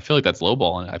 I feel like that's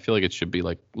lowballing it. I feel like it should be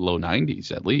like low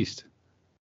 90s at least.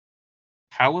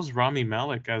 How was Rami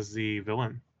Malek as the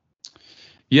villain?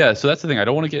 Yeah, so that's the thing. I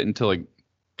don't want to get into like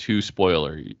too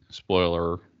spoiler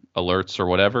alerts or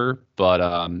whatever, but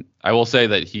I will say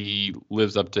that he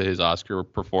lives up to his Oscar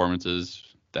performances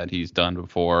that he's done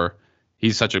before.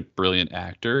 He's such a brilliant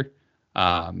actor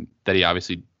that he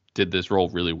obviously did this role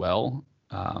really well.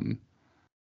 I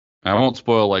won't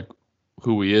spoil like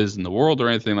who he is in the world or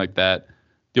anything like that.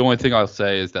 The only thing I'll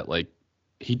say is that like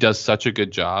he does such a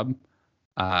good job.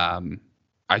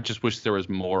 I just wish there was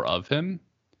more of him.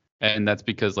 And that's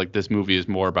because like this movie is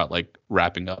more about like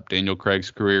wrapping up Daniel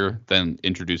Craig's career than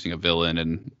introducing a villain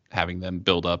and having them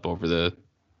build up over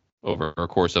a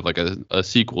course of like a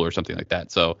sequel or something like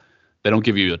that. So they don't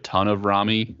give you a ton of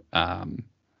Rami.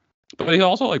 But he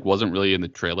also like wasn't really in the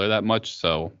trailer that much.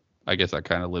 So I guess that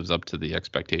kind of lives up to the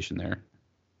expectation there.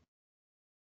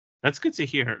 That's good to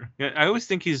hear. I always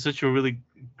think he's such a really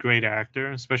great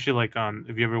actor, especially like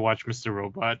if you ever watched Mr.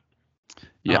 Robot.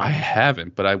 Yeah, I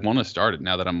haven't, but I want to start it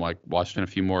now that I'm like watching a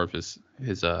few more of his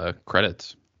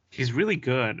credits. He's really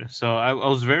good. So I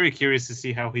was very curious to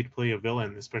see how he'd play a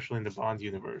villain, especially in the Bond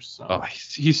universe. So. Oh,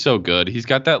 he's so good. He's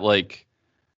got that like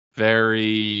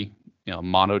very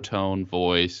monotone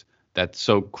voice that's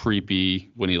so creepy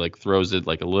when he like throws it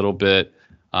like a little bit.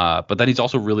 But then he's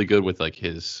also really good with like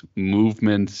his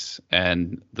movements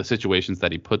and the situations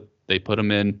that they put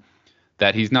him in.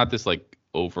 That he's not this like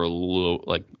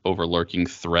overlurking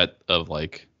threat of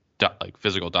like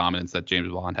physical dominance that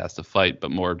James Bond has to fight,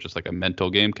 but more just like a mental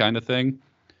game kind of thing.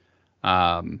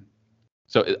 Um,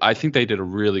 so I think they did a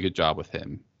really good job with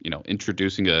him,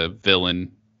 introducing a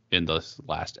villain in this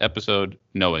last episode,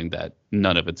 knowing that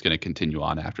none of it's going to continue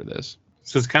on after this.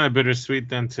 So it's kind of bittersweet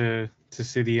then to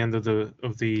see the end of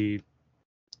the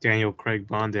Daniel Craig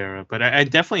Bond era. But I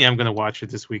definitely am going to watch it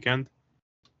this weekend.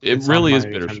 It really is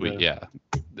bittersweet, yeah.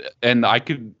 And I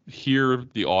could hear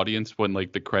the audience when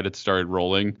like the credits started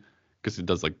rolling, because it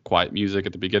does like quiet music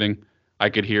at the beginning. I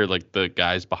could hear like the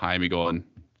guys behind me going,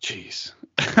 "Jeez."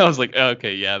 I was like,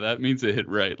 okay, yeah, that means it hit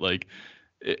right. Like,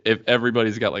 if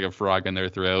everybody's got like a frog in their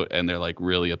throat and they're like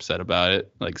really upset about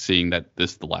it, like seeing that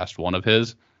this is the last one of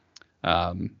his,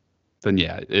 then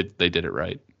yeah, they did it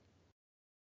right.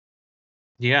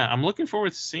 Yeah, I'm looking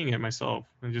forward to seeing it myself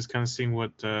and just kind of seeing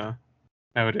what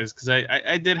how it is, because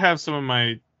I did have some of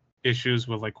my issues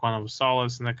with like Quantum of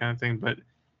Solace and that kind of thing, but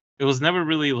it was never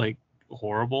really like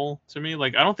horrible to me.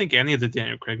 Like I don't think any of the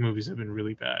Daniel Craig movies have been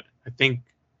really bad. I think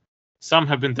some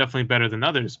have been definitely better than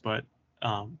others, but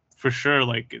for sure,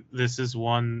 like this is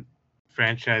one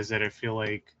franchise that I feel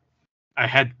like I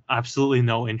had absolutely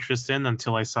no interest in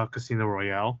until I saw Casino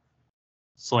Royale.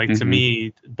 So like to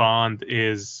me, Bond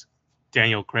is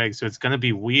Daniel Craig, so it's gonna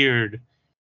be weird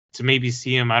to maybe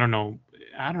see him. I don't know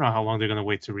how long they're gonna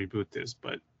wait to reboot this,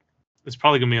 but it's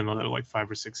probably gonna be another like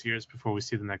 5 or 6 years before we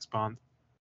see the next Bond.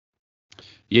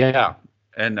 Yeah,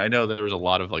 and I know there was a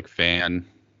lot of like fan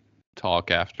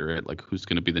talk after it, like who's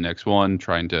gonna be the next one,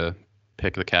 trying to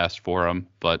pick the cast for him.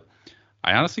 But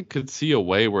I honestly could see a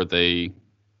way where they,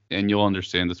 and you'll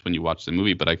understand this when you watch the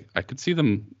movie, but I could see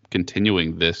them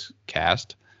continuing this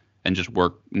cast and just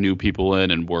work new people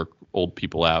in and work old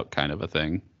people out, kind of a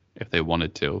thing, if they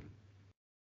wanted to.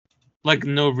 Like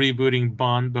no rebooting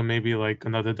Bond, but maybe like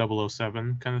another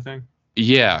 007 kind of thing.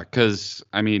 Yeah, because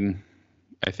I mean,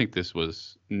 I think this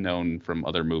was known from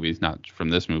other movies, not from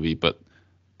this movie, but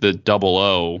the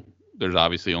 00, there's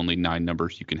obviously only 9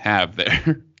 numbers you can have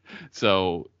there.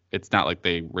 So it's not like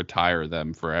they retire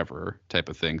them forever type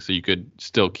of thing. So you could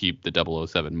still keep the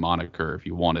 007 moniker if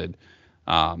you wanted,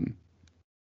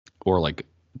 or like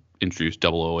introduce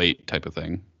 008 type of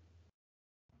thing.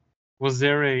 Was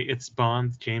there a It's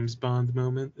Bond, James Bond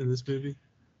moment in this movie?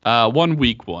 One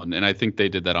weak one, and I think they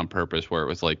did that on purpose, where it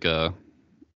was like I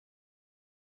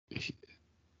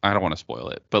don't want to spoil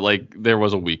it, but like there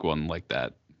was a weak one like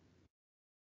that.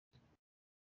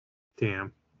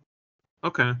 Damn.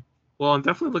 Okay. Well, I'm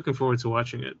definitely looking forward to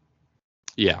watching it.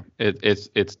 Yeah,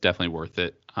 it's definitely worth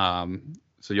it.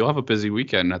 So you'll have a busy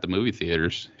weekend at the movie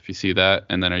theaters if you see that,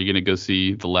 and then are you gonna go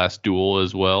see The Last Duel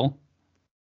as well?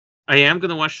 I am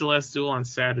gonna watch The Last Duel on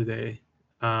Saturday.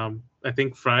 I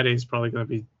think Friday is probably gonna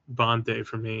be Bond day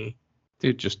for me.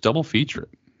 Dude, just double feature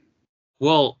it.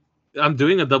 Well, I'm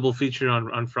doing a double feature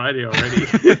on Friday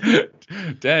already.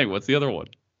 Dang, what's the other one?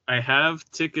 I have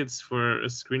tickets for a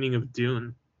screening of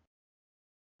Dune.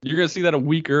 You're gonna see that a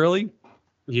week early?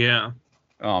 Yeah.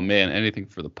 Oh man, anything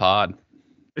for the pod.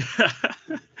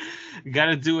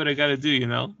 Gotta do what I gotta do, you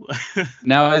know.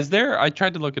 Now, I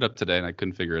tried to look it up today and I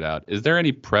couldn't figure it out. Is there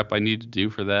any prep I need to do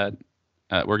for that?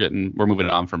 We're moving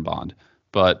on from Bond,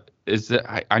 but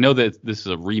I know that this is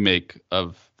a remake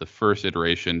of the first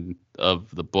iteration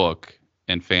of the book,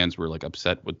 and fans were like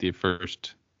upset with the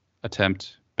first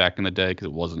attempt back in the day because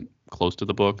it wasn't close to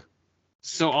the book.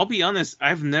 So I'll be honest,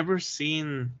 I've never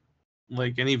seen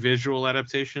like any visual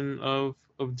adaptation of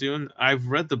Dune. I've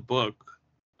read the book.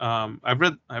 I've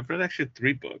read actually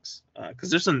 3 books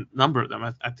because there's a number of them.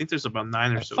 I think there's about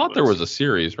 9 or so. I thought there was a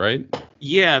series, right?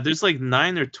 Yeah, there's like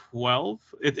 9 or 12.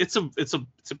 It's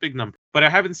a big number, but I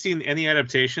haven't seen any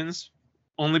adaptations,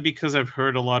 only because I've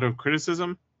heard a lot of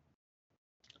criticism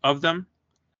of them.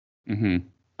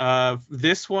 Mm-hmm.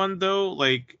 This one though,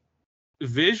 like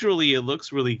visually, it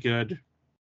looks really good.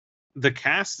 The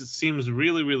cast seems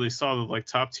really, really solid, like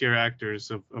top tier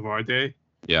actors of our day.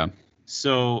 Yeah.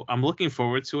 So I'm looking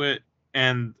forward to it,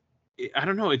 and I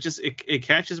don't know, it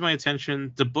catches my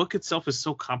attention. The book itself is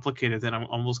so complicated that I'm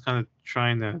almost kind of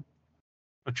trying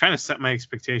to set my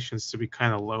expectations to be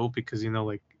kind of low, because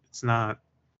like it's not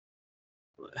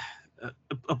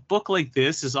a book like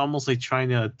this is almost like trying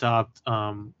to adopt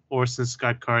Orson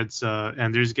Scott Card's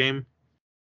Ender's Game.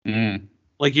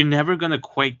 Like you're never gonna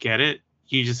quite get it.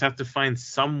 You just have to find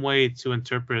some way to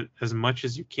interpret as much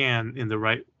as you can in the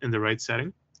right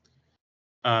setting.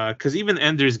 Because even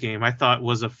Ender's Game, I thought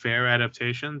was a fair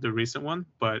adaptation, the recent one,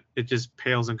 but it just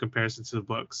pales in comparison to the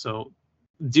book. So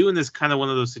Dune is kind of one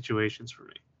of those situations for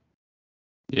me.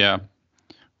 Yeah,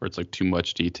 where it's like too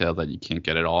much detail that you can't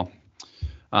get it all.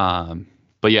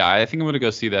 But yeah, I think I'm gonna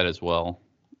go see that as well,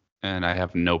 and I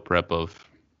have no prep of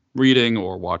reading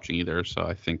or watching either, so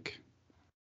I think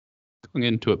Going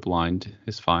into it blind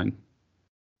is fine.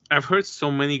 I've heard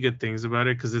so many good things about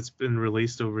it because it's been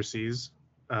released overseas.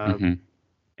 Mm-hmm.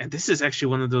 And this is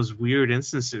actually one of those weird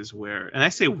instances where, and I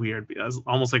say weird because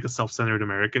almost like a self-centered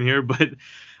American here, but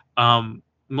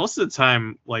most of the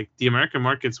time, like the American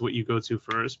market's what you go to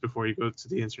first before you go to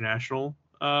the international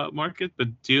market.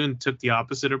 But Dune took the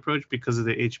opposite approach because of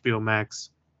the HBO Max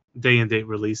day and date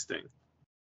release thing.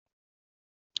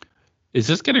 Is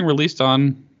this getting released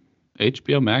on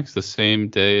HBO Max the same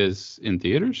day as in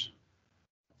theaters?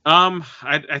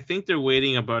 I think they're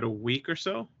waiting about a week or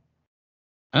so.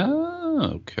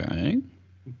 Oh, okay.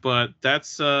 But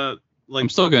that's like I'm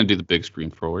still gonna do the big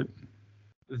screen for it.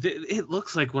 It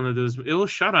looks like one of those. It was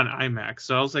shot on IMAX,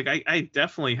 so I was like, I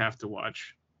definitely have to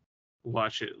watch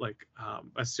it like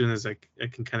as soon as I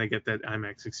can kind of get that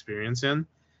IMAX experience in.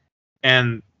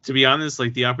 And to be honest,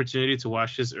 like the opportunity to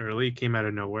watch this early came out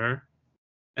of nowhere,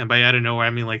 and by out of nowhere I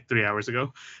mean like 3 hours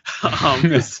ago.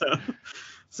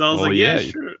 So I was like, yeah,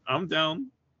 sure, I'm down.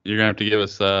 You're gonna have to give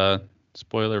us a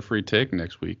spoiler-free take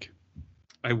next week.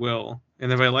 I will,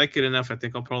 and if I like it enough, I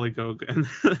think I'll probably go again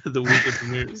the week it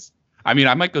premieres. I mean,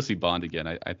 I might go see Bond again.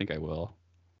 I think I will.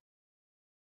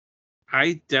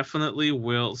 I definitely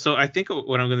will. So I think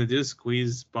what I'm gonna do is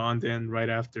squeeze Bond in right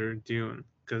after Dune,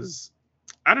 because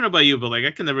I don't know about you, but like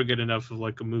I can never get enough of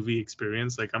like a movie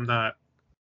experience. Like I'm not.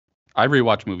 I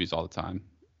rewatch movies all the time.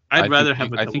 I'd rather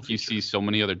have. I think you see so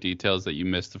many other details that you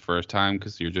missed the first time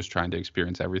because you're just trying to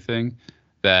experience everything.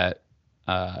 That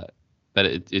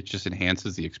it just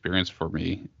enhances the experience for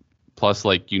me. Plus,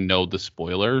 like the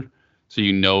spoiler, so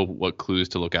you know what clues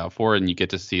to look out for, and you get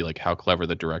to see like how clever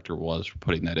the director was for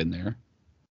putting that in there.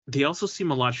 They also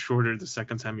seem a lot shorter the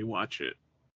second time you watch it.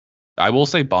 I will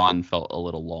say Bond felt a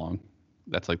little long.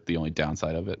 That's like the only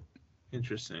downside of it.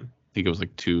 Interesting. I think it was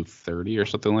like 2:30 or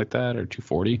something like that, or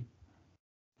 2:40.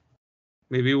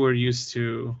 Maybe we're used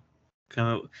to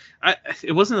kind of.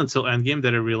 It wasn't until Endgame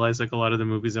that I realized like a lot of the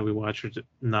movies that we watch are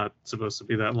not supposed to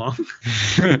be that long.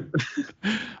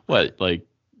 What, like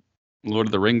Lord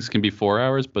of the Rings can be 4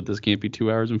 hours, but this can't be 2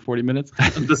 hours and 40 minutes?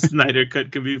 The Snyder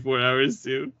Cut could be 4 hours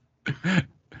too.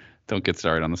 Don't get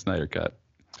started on the Snyder Cut.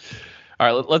 All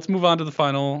right, let's move on to the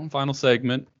final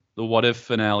segment, the What If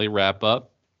finale wrap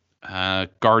up.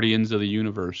 Guardians of the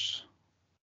Universe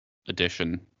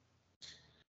edition.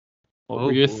 What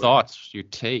were your thoughts, your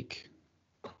take?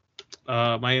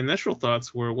 My initial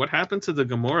thoughts were, what happened to the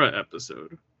Gamora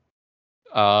episode?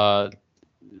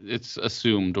 It's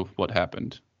assumed what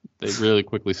happened. They really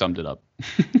quickly summed it up.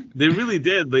 They really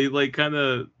did. They like kind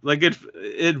of like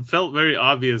it felt very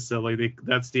obvious that like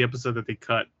that's the episode that they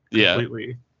cut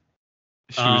completely.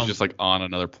 Yeah. She was just like on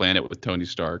another planet with Tony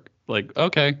Stark. Like,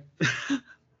 okay.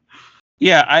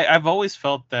 Yeah, I've always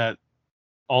felt that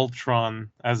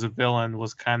Ultron as a villain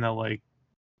was kind of like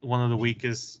one of the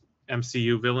weakest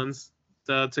MCU villains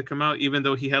to come out, even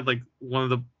though he had like one of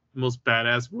the most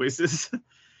badass voices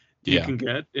you can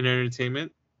get in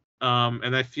entertainment.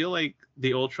 And I feel like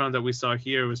the Ultron that we saw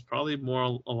here was probably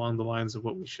more along the lines of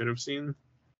what we should have seen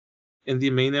in the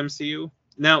main MCU.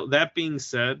 Now, that being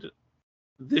said,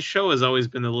 this show has always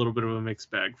been a little bit of a mixed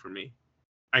bag for me.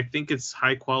 I think it's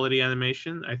high quality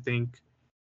animation. I think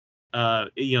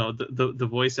the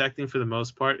voice acting for the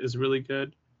most part is really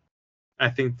good. I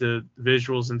think the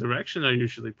visuals and direction are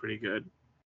usually pretty good.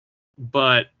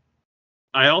 But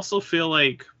I also feel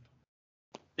like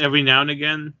every now and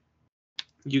again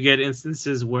you get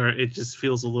instances where it just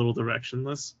feels a little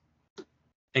directionless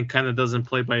and kind of doesn't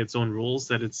play by its own rules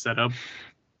that it's set up,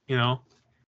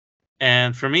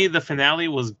 And for me, the finale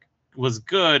was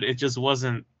good. It just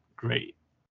wasn't great.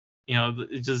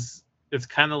 It's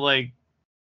kind of like,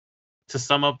 to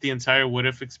sum up the entire What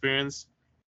If experience,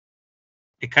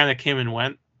 it kind of came and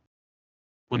went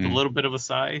with a little bit of a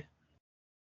sigh.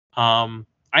 I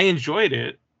enjoyed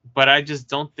it, but I just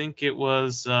don't think it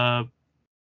was, or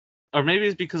maybe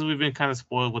it's because we've been kind of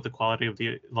spoiled with the quality of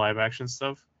the live action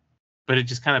stuff, but it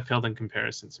just kind of paled in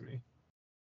comparison to me.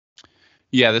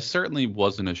 Yeah, this certainly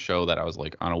wasn't a show that I was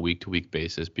like on a week-to-week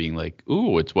basis being like,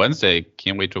 ooh, it's Wednesday,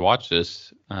 can't wait to watch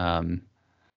this. And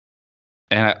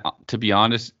to be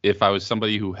honest, if I was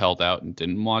somebody who held out and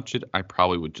didn't watch it, I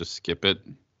probably would just skip it.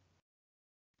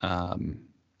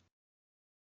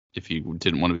 If you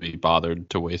didn't want to be bothered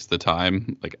to waste the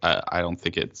time, like I don't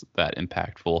think it's that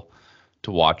impactful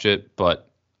to watch it. But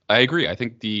I agree. I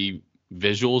think the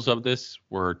visuals of this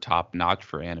were top notch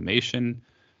for animation.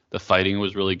 The fighting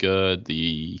was really good.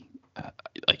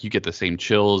 Like you get the same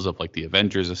chills of like the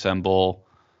Avengers assemble.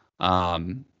 I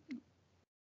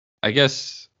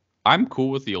guess I'm cool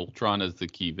with the Ultron as the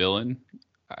key villain.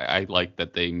 I like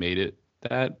that they made it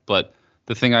that. But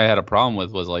the thing I had a problem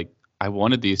with was like I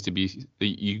wanted these to be,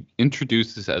 you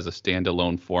introduce this as a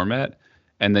standalone format,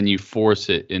 and then you force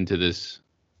it into this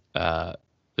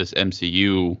this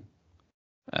MCU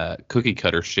cookie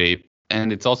cutter shape.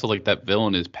 And it's also like that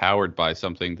villain is powered by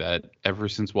something that ever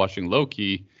since watching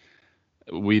Loki,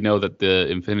 we know that the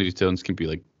Infinity Stones can be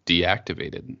like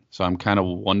deactivated. So I'm kind of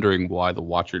wondering why the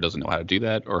Watcher doesn't know how to do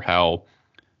that, or how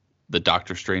the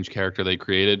Doctor Strange character they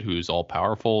created, who's all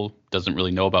powerful, doesn't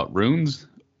really know about runes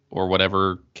or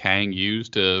whatever Kang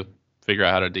used to figure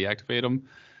out how to deactivate them.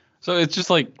 So it's just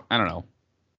like, I don't know.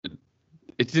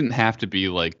 It didn't have to be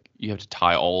like you have to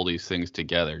tie all these things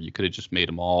together. You could have just made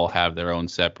them all have their own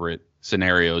separate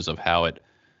scenarios of how it,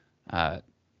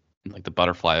 like the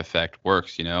butterfly effect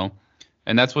works, you know?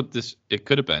 And that's what it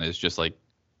could have been, is just like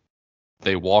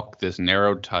they walk this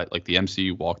narrow tight, like the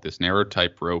MCU walked this narrow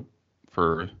tightrope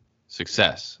for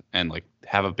success, and like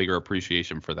have a bigger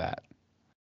appreciation for that.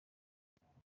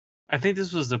 I think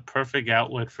this was the perfect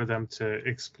outlet for them to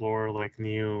explore like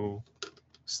new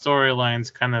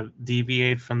storylines, kind of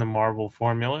deviate from the Marvel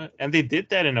formula, and they did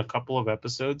that in a couple of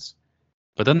episodes.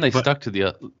 But then they stuck to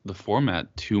the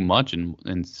format too much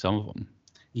in some of them.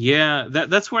 Yeah,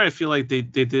 that's where I feel like they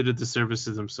did a disservice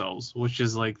to themselves, which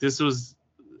is like, this was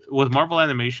with Marvel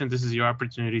Animation, this is your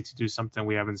opportunity to do something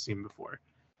we haven't seen before.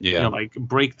 Yeah. You know, like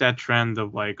break that trend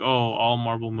of like, oh, all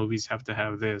Marvel movies have to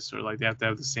have this, or like they have to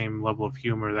have the same level of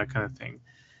humor, that kind of thing.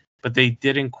 But they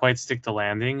didn't quite stick the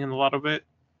landing in a lot of it.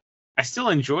 I still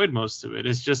enjoyed most of it.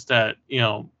 It's just that, you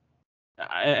know,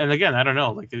 and again, I don't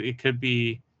know, like it could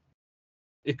be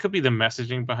the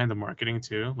messaging behind the marketing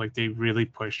too. Like they really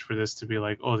pushed for this to be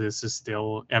like, oh, this is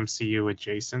still MCU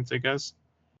adjacent, I guess.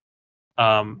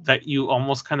 That you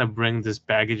almost kind of bring this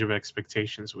baggage of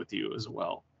expectations with you as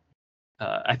well.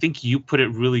 I think you put it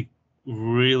really,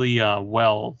 really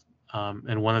well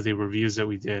in one of the reviews that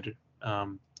we did a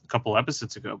couple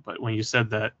episodes ago. But when you said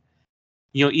that,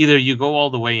 you know, either you go all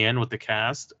the way in with the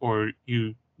cast or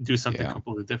you do something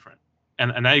completely different.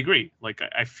 And I agree. Like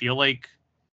I feel like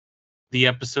the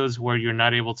episodes where you're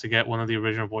not able to get one of the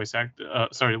original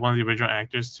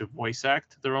actors to voice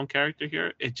act their own character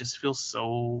here, it just feels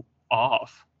so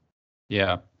off.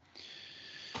 Yeah,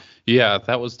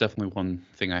 that was definitely one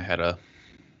thing I had a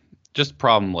just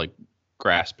problem like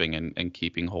grasping and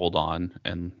keeping hold on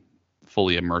and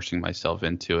fully immersing myself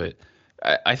into it.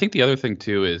 I think the other thing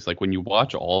too is like when you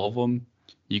watch all of them,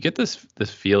 you get this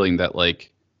feeling that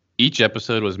like each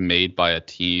episode was made by a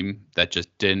team that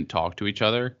just didn't talk to each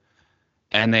other,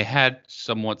 and they had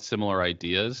somewhat similar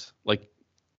ideas. Like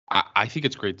I think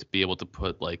it's great to be able to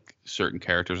put like certain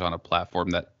characters on a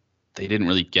platform that they didn't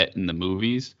really get in the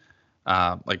movies.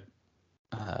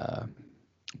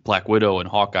 Black Widow and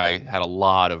Hawkeye had a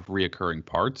lot of reoccurring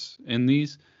parts in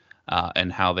these,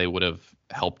 and how they would have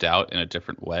helped out in a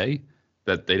different way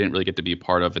that they didn't really get to be a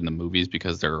part of in the movies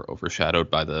because they're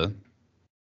overshadowed by the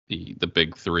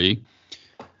big three.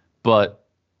 But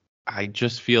I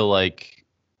just feel like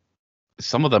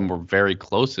some of them were very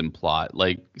close in plot,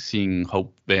 like seeing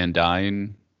Hope Van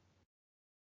Dyne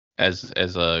as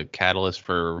a catalyst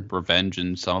for revenge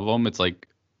in some of them. It's like,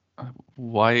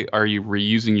 why are you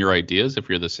reusing your ideas if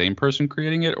you're the same person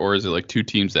creating it, or is it like two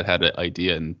teams that had an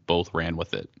idea and both ran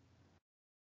with it?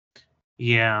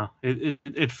 Yeah,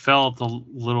 it felt a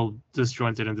little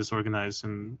disjointed and disorganized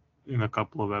in a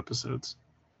couple of episodes.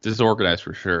 Disorganized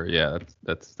for sure. Yeah,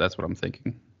 that's what I'm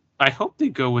thinking. I hope they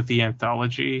go with the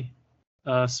anthology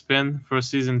spin for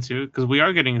season 2, because we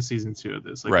are getting a season 2 of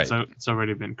this. Like, right. It's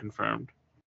already been confirmed.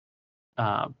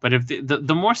 But if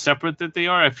the more separate that they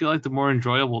are, I feel like the more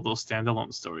enjoyable those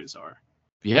standalone stories are.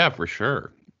 Yeah, for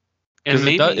sure. Because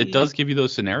it does give you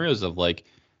those scenarios of like,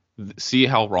 see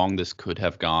how wrong this could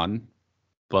have gone,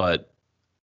 but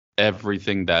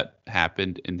everything that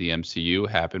happened in the MCU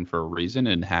happened for a reason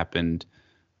and happened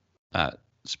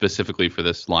specifically for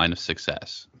this line of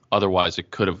success. Otherwise, it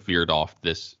could have veered off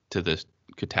to this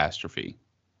catastrophe.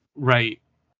 Right.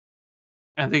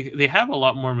 And they have a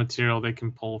lot more material they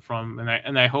can pull from,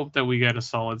 and I hope that we get a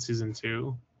solid season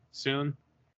 2 soon.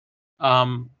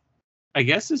 I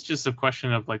guess it's just a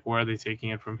question of like, where are they taking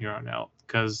it from here on out?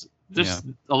 Because there's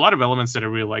a lot of elements that I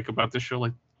really like about the show.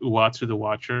 Like Uatu the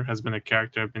Watcher has been a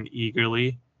character I've been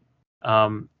eagerly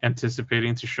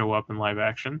anticipating to show up in live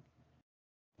action.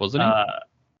 Wasn't he?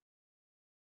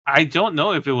 I don't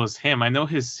know if it was him. I know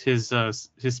his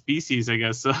species, I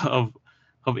guess,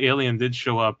 of alien did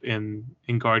show up in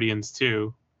Guardians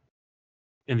 2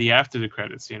 in the after the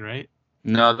credit scene, right?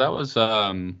 No, that was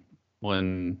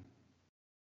when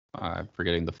I'm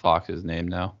forgetting the fox's name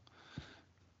now.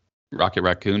 Rocket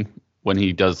Raccoon, when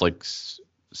he does like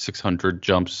 600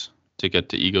 jumps to get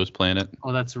to Ego's planet.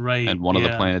 Oh, that's right. And one of the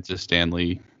planets is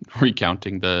Stanley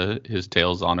recounting his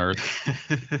tales on Earth.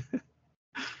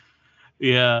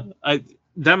 Yeah,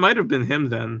 that might have been him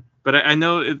then, but I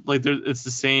know it's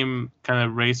the same kind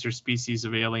of race or species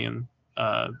of alien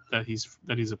that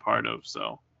he's a part of.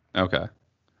 So okay,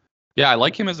 yeah, I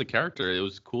like him as a character. It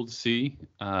was cool to see,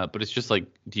 but it's just like,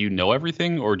 do you know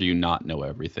everything or do you not know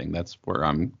everything? That's where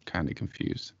I'm kind of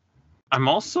confused. I'm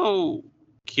also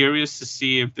curious to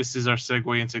see if this is our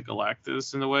segue into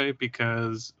Galactus in a way,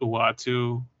 because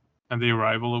Uatu and the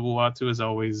arrival of Uatu is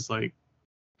always like,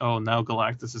 oh, now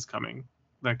Galactus is coming,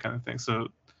 that kind of thing. So,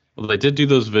 well, they did do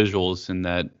those visuals in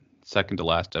that second to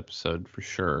last episode for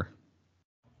sure.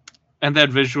 And that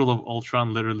visual of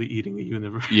Ultron literally eating a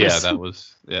universe. Yeah, that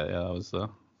was the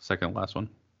second to last one.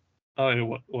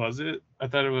 Oh, was it? I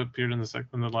thought it appeared in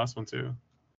the last one too.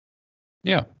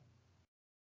 Yeah.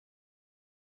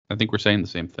 I think we're saying the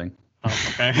same thing.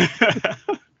 Oh, okay.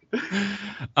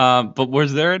 But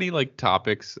was there any like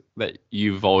topics that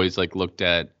you've always like looked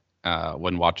at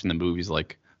when watching the movies?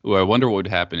 Like, oh, I wonder what would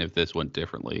happen if this went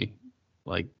differently.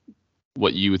 Like,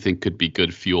 what you think could be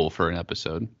good fuel for an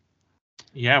episode?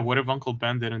 Yeah. What if Uncle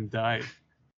Ben didn't die?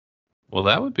 Well,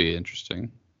 that would be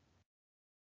interesting.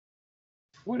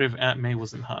 What if Aunt May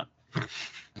wasn't hot?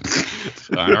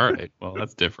 All right. Well,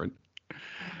 that's different.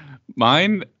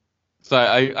 Mine. So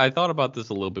I thought about this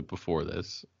a little bit before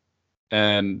this,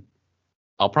 and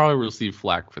I'll probably receive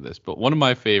flack for this, but one of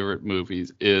my favorite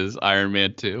movies is Iron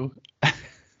Man 2.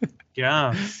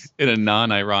 Yes. In a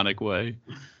non-ironic way.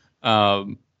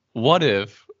 What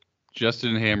if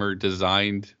Justin Hammer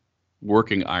designed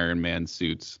working Iron Man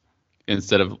suits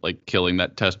instead of like killing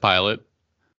that test pilot?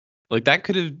 Like that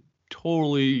could have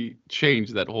totally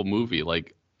changed that whole movie.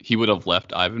 Like he would have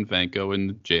left Ivan Vanko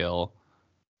in jail.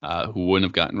 Who wouldn't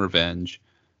have gotten revenge.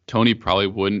 Tony probably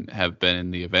wouldn't have been in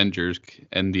the Avengers,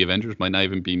 and the Avengers might not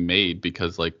even be made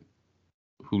because, like,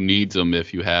 who needs them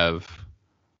if you have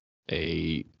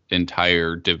a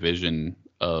entire division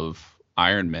of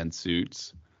Iron Man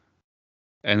suits?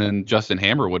 And then Justin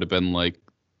Hammer would have been like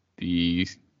the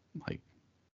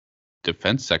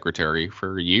defense secretary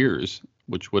for years,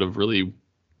 which would have really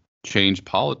changed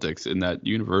politics in that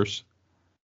universe.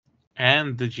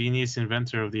 And the genius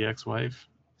inventor of the ex-wife.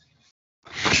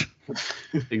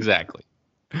 Exactly.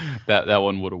 That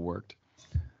one would have worked.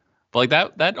 But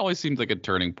like that always seems like a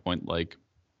turning point. Like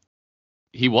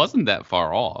he wasn't that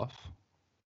far off.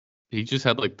 He just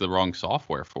had like the wrong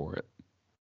software for it.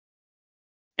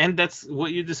 And that's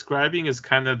what you're describing is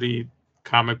kind of the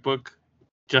comic book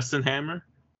Justin Hammer.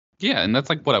 Yeah, and that's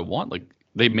like what I want. Like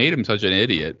they made him such an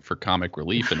idiot for comic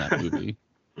relief in that movie.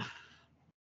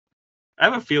 I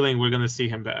have a feeling we're gonna see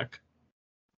him back.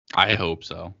 I hope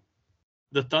so.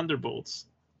 The Thunderbolts.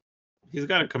 He's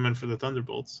got to come in for the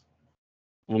Thunderbolts.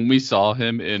 When we saw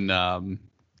him in All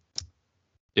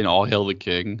Hail the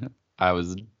King, I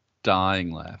was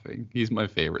dying laughing. He's my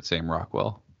favorite Sam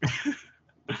Rockwell.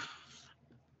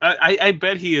 I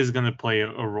bet he is going to play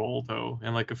a role, though,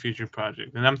 in like a future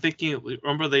project. And I'm thinking,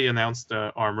 remember they announced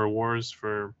Armor Wars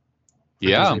for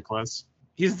Disney Plus?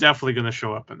 He's definitely going to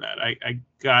show up in that. I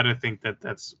got to think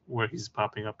that's where he's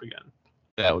popping up again.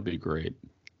 That would be great.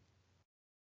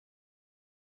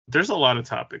 There's a lot of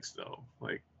topics, though.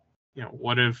 Like, you know,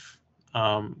 what if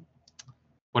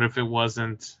it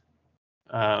wasn't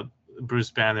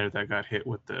Bruce Banner that got hit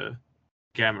with the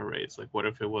gamma rays? Like, what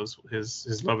if it was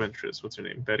his love interest? What's her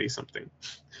name? Betty something.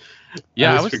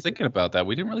 Yeah, I was thinking about that.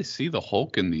 We didn't really see the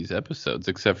Hulk in these episodes,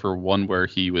 except for one where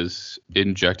he was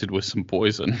injected with some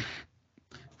poison.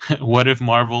 What if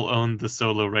Marvel owned the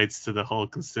solo rights to the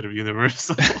Hulk instead of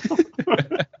Universal?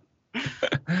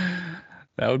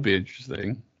 That would be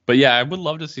interesting. But yeah, I would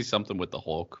love to see something with the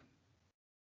Hulk.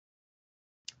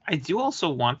 I do also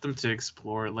want them to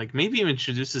explore, like maybe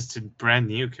introduce us to brand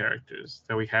new characters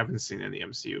that we haven't seen in the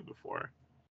MCU before.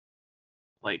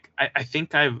 Like I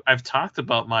think I've talked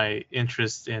about my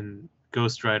interest in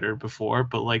Ghost Rider before,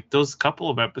 but like those couple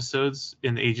of episodes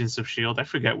in Agents of S.H.I.E.L.D., I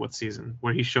forget what season,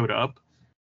 where he showed up.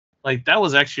 Like that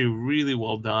was actually really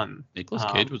well done. Nicolas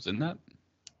Cage was in that?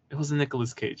 It wasn't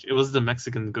Nicolas Cage. It was the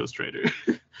Mexican Ghost Rider.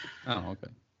 Oh,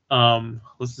 okay.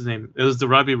 What's his name? It was the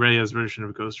Robbie Reyes version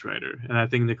of Ghost Rider, and I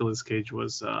think Nicolas Cage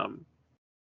was I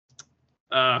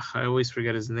always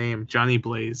forget his name, Johnny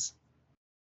Blaze.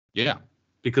 Yeah,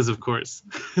 because of course.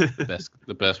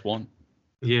 the best one.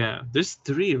 Yeah, there's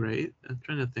 3, right? I'm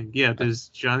trying to think. Yeah, there's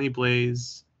Johnny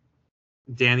Blaze,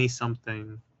 Danny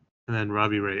something, and then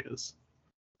Robbie Reyes.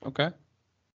 Okay,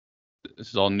 this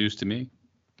is all news to me.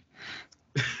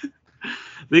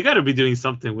 They got to be doing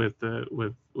something with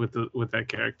that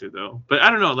character though. But I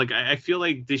don't know. Like I feel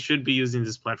like they should be using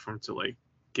this platform to like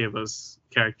give us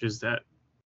characters that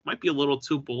might be a little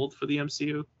too bold for the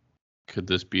MCU. Could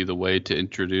this be the way to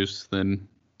introduce then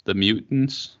the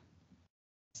mutants?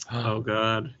 Oh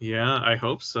God, yeah, I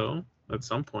hope so. At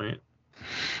some point,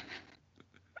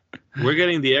 we're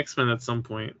getting the X-Men at some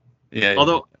point. Yeah.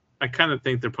 Although I kind of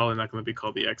think they're probably not going to be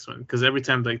called the X-Men because every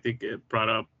time like they get brought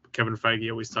up, Kevin Feige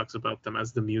always talks about them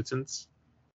as the mutants.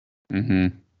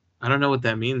 Mm-hmm. I don't know what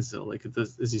that means though. Like,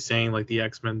 is he saying like the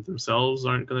X-Men themselves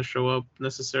aren't going to show up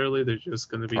necessarily? They're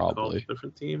just going to be called a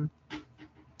different team.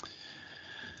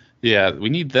 Yeah, we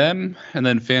need them, and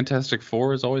then Fantastic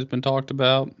Four has always been talked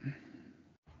about.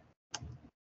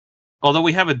 Although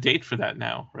we have a date for that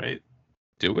now, right?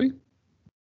 Do we?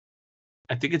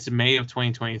 I think it's May of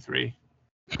 2023.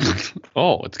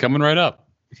 Oh, it's coming right up.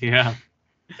 Yeah.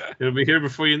 It'll be here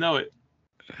before you know it.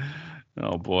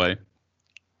 Oh boy.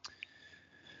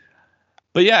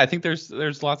 But yeah, I think there's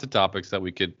lots of topics that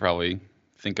we could probably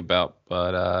think about.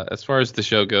 But as far as the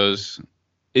show goes,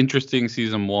 interesting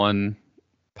season 1,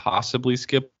 possibly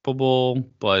skippable,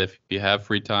 but if you have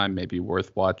free time, maybe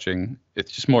worth watching.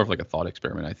 It's just more of like a thought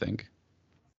experiment, I think.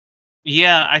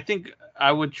 Yeah, I think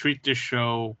I would treat this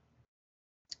show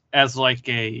as like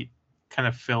a kind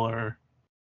of filler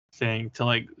thing to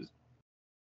like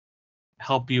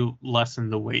help you lessen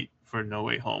the wait for No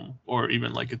Way Home or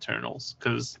even like Eternals,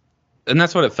 and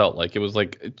that's what it felt like. It was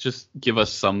like, just give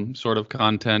us some sort of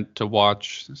content to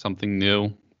watch, something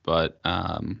new, but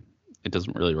it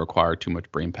doesn't really require too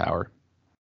much brain power.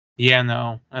 Yeah,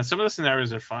 no. Some of the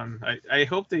scenarios are fun. I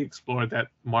hope they explore that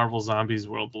Marvel Zombies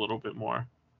world a little bit more.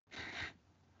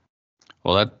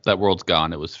 Well, that world's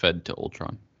gone. It was fed to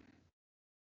Ultron.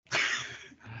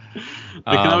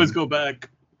 They can always go back.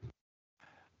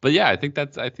 But yeah, I think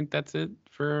that's it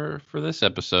for this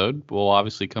episode. We'll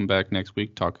obviously come back next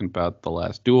week talking about The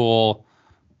Last Duel.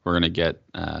 We're gonna get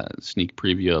a sneak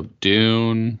preview of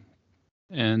Dune,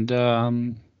 and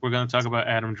we're gonna talk about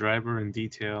Adam Driver in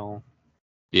detail.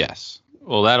 Yes,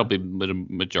 well, that'll be the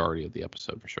majority of the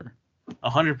episode for sure.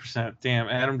 100%. Damn,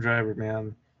 Adam Driver,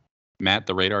 man. Matt,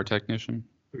 the radar technician.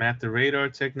 Matt, the radar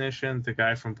technician. The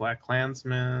guy from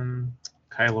BlacKkKlansman.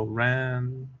 Kylo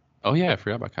Ren. Oh yeah, I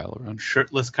forgot about Kylo Ren.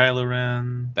 Shirtless Kylo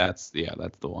Ren. That's the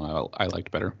one I liked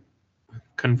better.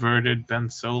 Converted Ben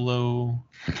Solo.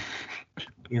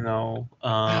 All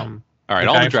right,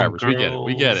 all the drivers,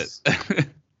 we get it.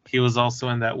 He was also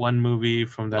in that one movie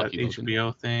from that Lucky HBO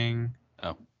Logan. thing.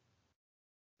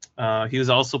 Oh. He was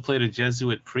also played a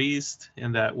Jesuit priest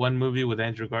in that one movie with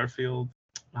Andrew Garfield.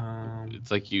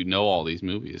 It's like you know all these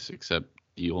movies, except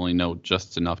you only know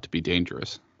just enough to be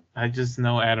dangerous. I just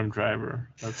know Adam Driver.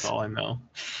 That's all I know.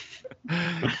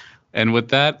 And with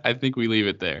that, I think we leave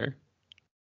it there.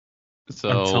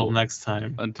 So until next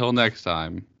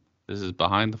time, this is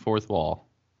Behind the Fourth Wall.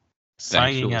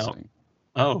 Signing out.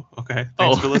 Oh, okay.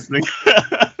 Thanks for listening.